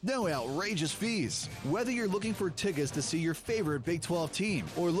with no outrageous fees. Whether you're looking for tickets to see your favorite Big 12 team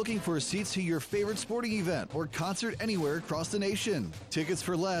or looking for seats to your favorite sporting event or concert anywhere across the nation, Tickets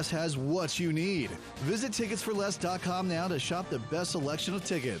for Less has what you need. Visit ticketsforless.com now to shop the best selection of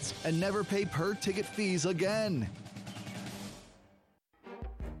tickets and never pay per ticket fees again.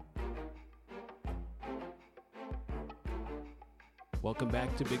 Welcome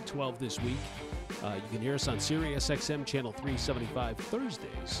back to Big 12 this week. You can hear us on Sirius XM Channel 375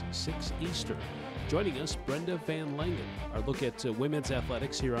 Thursdays, 6 Eastern. Joining us, Brenda Van Langen. Our look at women's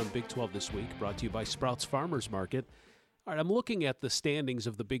athletics here on Big 12 this week, brought to you by Sprouts Farmers Market. All right, I'm looking at the standings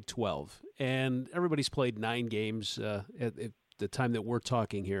of the Big 12, and everybody's played 9 games at the time that we're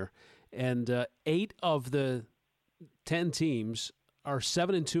talking here. And 8 of the 10 teams are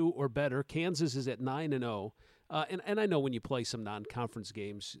 7-2 or better. Kansas is at 9-0. And I know when you play some non-conference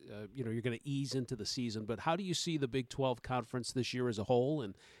games, you're going to ease into the season. But how do you see the Big 12 Conference this year as a whole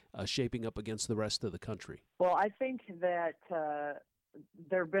and shaping up against the rest of the country? Well, I think that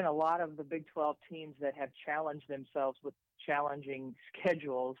there have been a lot of the Big 12 teams that have challenged themselves with challenging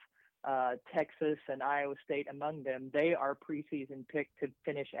schedules, Texas and Iowa State among them. They are preseason picked to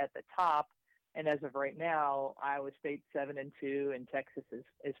finish at the top. And as of right now, Iowa State's 7-2 and Texas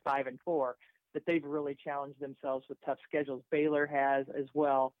is 5-4. That they've really challenged themselves with tough schedules. Baylor has as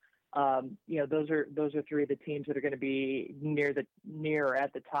well. Those are 3 of the teams that are going to be near or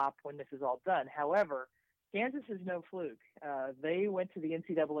at the top when this is all done. However, Kansas is no fluke. They went to the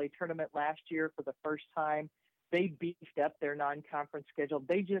NCAA tournament last year for the first time. They beefed up their non-conference schedule.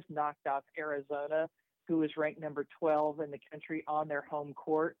 They just knocked off Arizona, who is ranked number 12 in the country on their home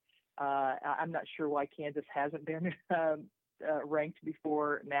court. I'm not sure why Kansas hasn't been ranked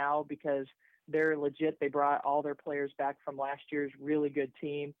before now, because they're legit. They brought all their players back from last year's really good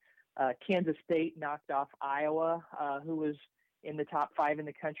team. Kansas State knocked off Iowa, who was in the top 5 in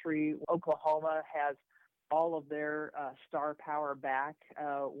the country. Oklahoma has all of their star power back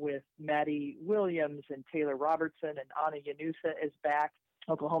with Maddie Williams and Taylor Robertson, and Anna Yanusa is back.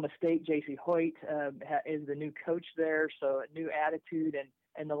 Oklahoma State, J.C. Hoyt is the new coach there, so a new attitude.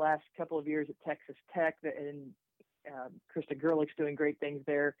 And the last couple of years at Texas Tech, and Krista Gerlich's doing great things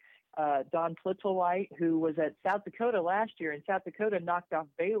there. Dawn Plitzelweit, who was at South Dakota last year, and South Dakota knocked off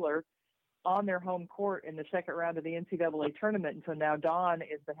Baylor on their home court in the second round of the NCAA tournament. And so now Dawn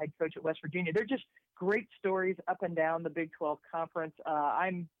is the head coach at West Virginia. They're just great stories up and down the Big 12 Conference.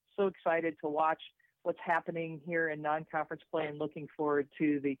 I'm so excited to watch what's happening here in non-conference play and looking forward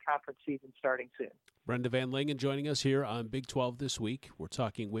to the conference season starting soon. Brenda Van Langen joining us here on Big 12 this week. We're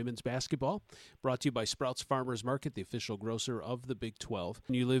talking women's basketball, brought to you by Sprouts Farmers Market, the official grocer of the Big 12.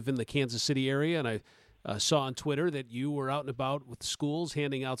 You live in the Kansas City area, and I saw on Twitter that you were out and about with schools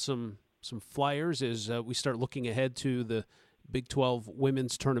handing out some flyers as we start looking ahead to the Big 12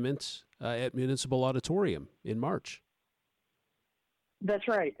 women's tournament at Municipal Auditorium in March. That's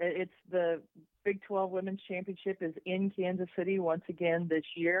right. It's the Big 12 Women's Championship is in Kansas City once again this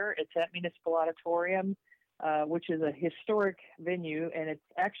year. It's at Municipal Auditorium, which is a historic venue, and it's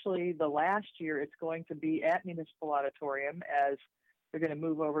actually the last year it's going to be at Municipal Auditorium, as they're going to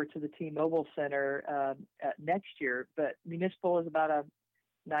move over to the T-Mobile Center next year. But Municipal is about a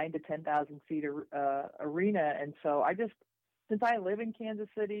 9,000 to 10,000 seat arena, and so since I live in Kansas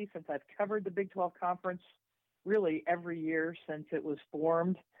City, since I've covered the Big 12 Conference really every year since it was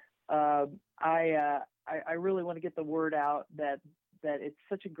formed, I really want to get the word out that it's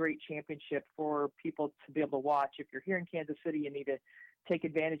such a great championship for people to be able to watch. If you're here in Kansas City, you need to take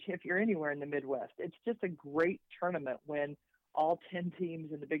advantage. If you're anywhere in the Midwest, it's just a great tournament when all 10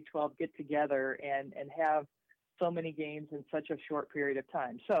 teams in the Big 12 get together and have so many games in such a short period of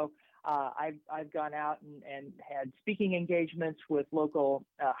time. So I've gone out and had speaking engagements with local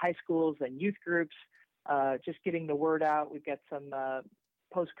high schools and youth groups, just getting the word out. We've got some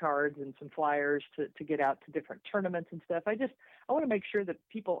postcards and some flyers to get out to different tournaments and stuff. I want to make sure that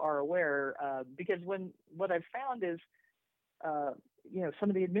people are aware, because what I've found is, some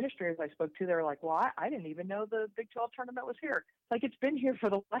of the administrators I spoke to, they're like, well, I didn't even know the Big 12 tournament was here. Like, it's been here for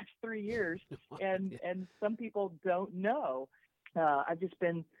the last 3 years, and some people don't know. I've just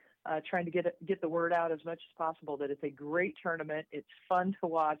been trying to get the word out as much as possible that it's a great tournament. It's fun to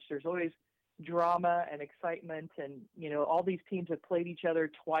watch. There's always drama and excitement, and all these teams have played each other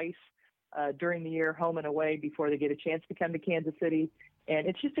twice during the year, home and away, before they get a chance to come to Kansas City, and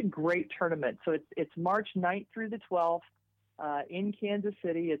it's just a great tournament. So it's March 9th through the 12th in Kansas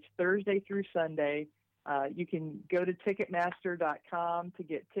City. It's Thursday through Sunday. You can go to Ticketmaster.com to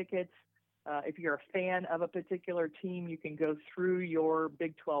get tickets. If you're a fan of a particular team, you can go through your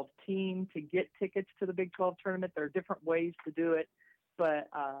Big 12 team to get tickets to the Big 12 tournament. There are different ways to do it, but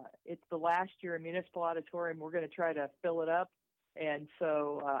it's the last year in Municipal Auditorium. We're going to try to fill it up. And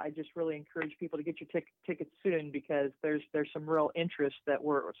so I just really encourage people to get your tickets soon, because there's some real interest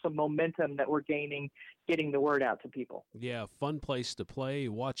some momentum that we're gaining, getting the word out to people. Yeah, fun place to play,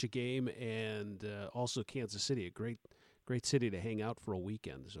 watch a game, and also Kansas City, a great city to hang out for a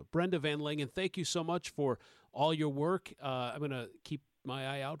weekend. So Brenda Van Langen, thank you so much for all your work. I'm going to keep my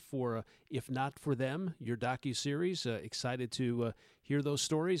eye out for If Not For Them, your docuseries. Excited to hear those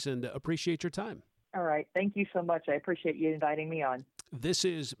stories and appreciate your time. All right. Thank you so much. I appreciate you inviting me on. This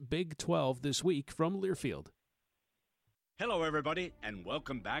is Big 12 This Week from Learfield. Hello, everybody, and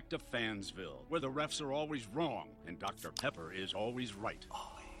welcome back to Fansville, where the refs are always wrong and Dr. Pepper is always right.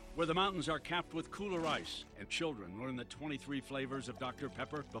 Where the mountains are capped with cooler ice and children learn the 23 flavors of Dr.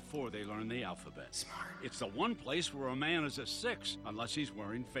 Pepper before they learn the alphabet. Smart. It's the one place where a man is a 6 unless he's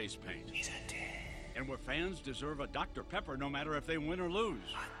wearing face paint. He's a 10. And where fans deserve a Dr. Pepper no matter if they win or lose.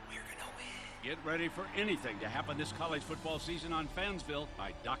 We're gonna win. Get ready for anything to happen this college football season on Fansville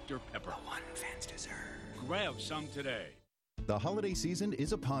by Dr. Pepper. The one fans deserve. Grab some today. The holiday season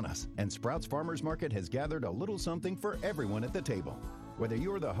is upon us, and Sprouts Farmers Market has gathered a little something for everyone at the table. Whether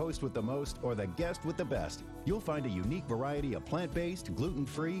you're the host with the most or the guest with the best, you'll find a unique variety of plant-based,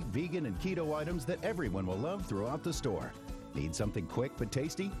 gluten-free, vegan, and keto items that everyone will love throughout the store. Need something quick but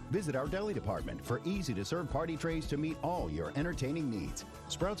tasty? Visit our deli department for easy-to-serve party trays to meet all your entertaining needs.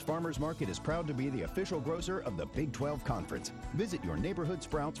 Sprouts Farmers Market is proud to be the official grocer of the Big 12 Conference. Visit your neighborhood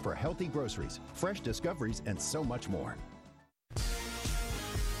Sprouts for healthy groceries, fresh discoveries, and so much more.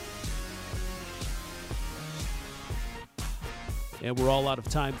 And we're all out of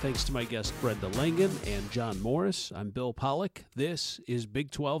time thanks to my guests Brenda Langen and John Morris. I'm Bill Pollack. This is Big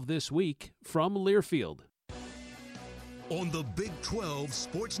 12 This Week from Learfield. On the Big 12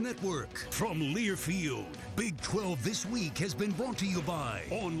 Sports Network from Learfield, Big 12 This Week has been brought to you by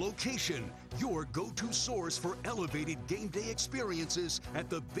On Location, your go-to source for elevated game day experiences at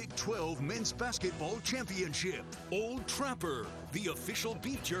the Big 12 Men's Basketball Championship. Old Trapper, the official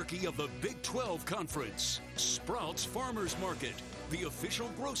beef jerky of the Big 12 Conference. Sprouts Farmers Market, the official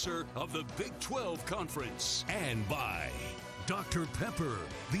grocer of the Big 12 Conference. And by Dr. Pepper,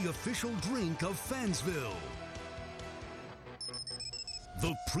 the official drink of Fansville.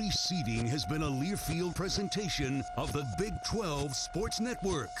 The preceding has been a Learfield presentation of the Big 12 Sports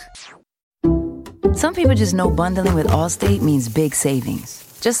Network. Some people just know bundling with Allstate means big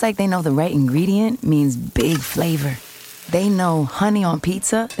savings. Just like they know the right ingredient means big flavor. They know honey on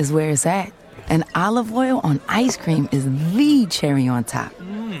pizza is where it's at. And olive oil on ice cream is the cherry on top.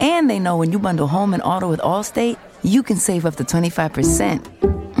 And they know when you bundle home and auto with Allstate, you can save up to 25%.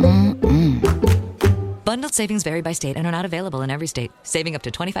 Bundled savings vary by state and are not available in every state. Saving up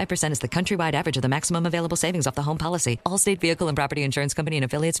to 25% is the countrywide average of the maximum available savings off the home policy. Allstate Vehicle and Property Insurance Company and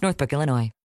affiliates, Northbrook, Illinois.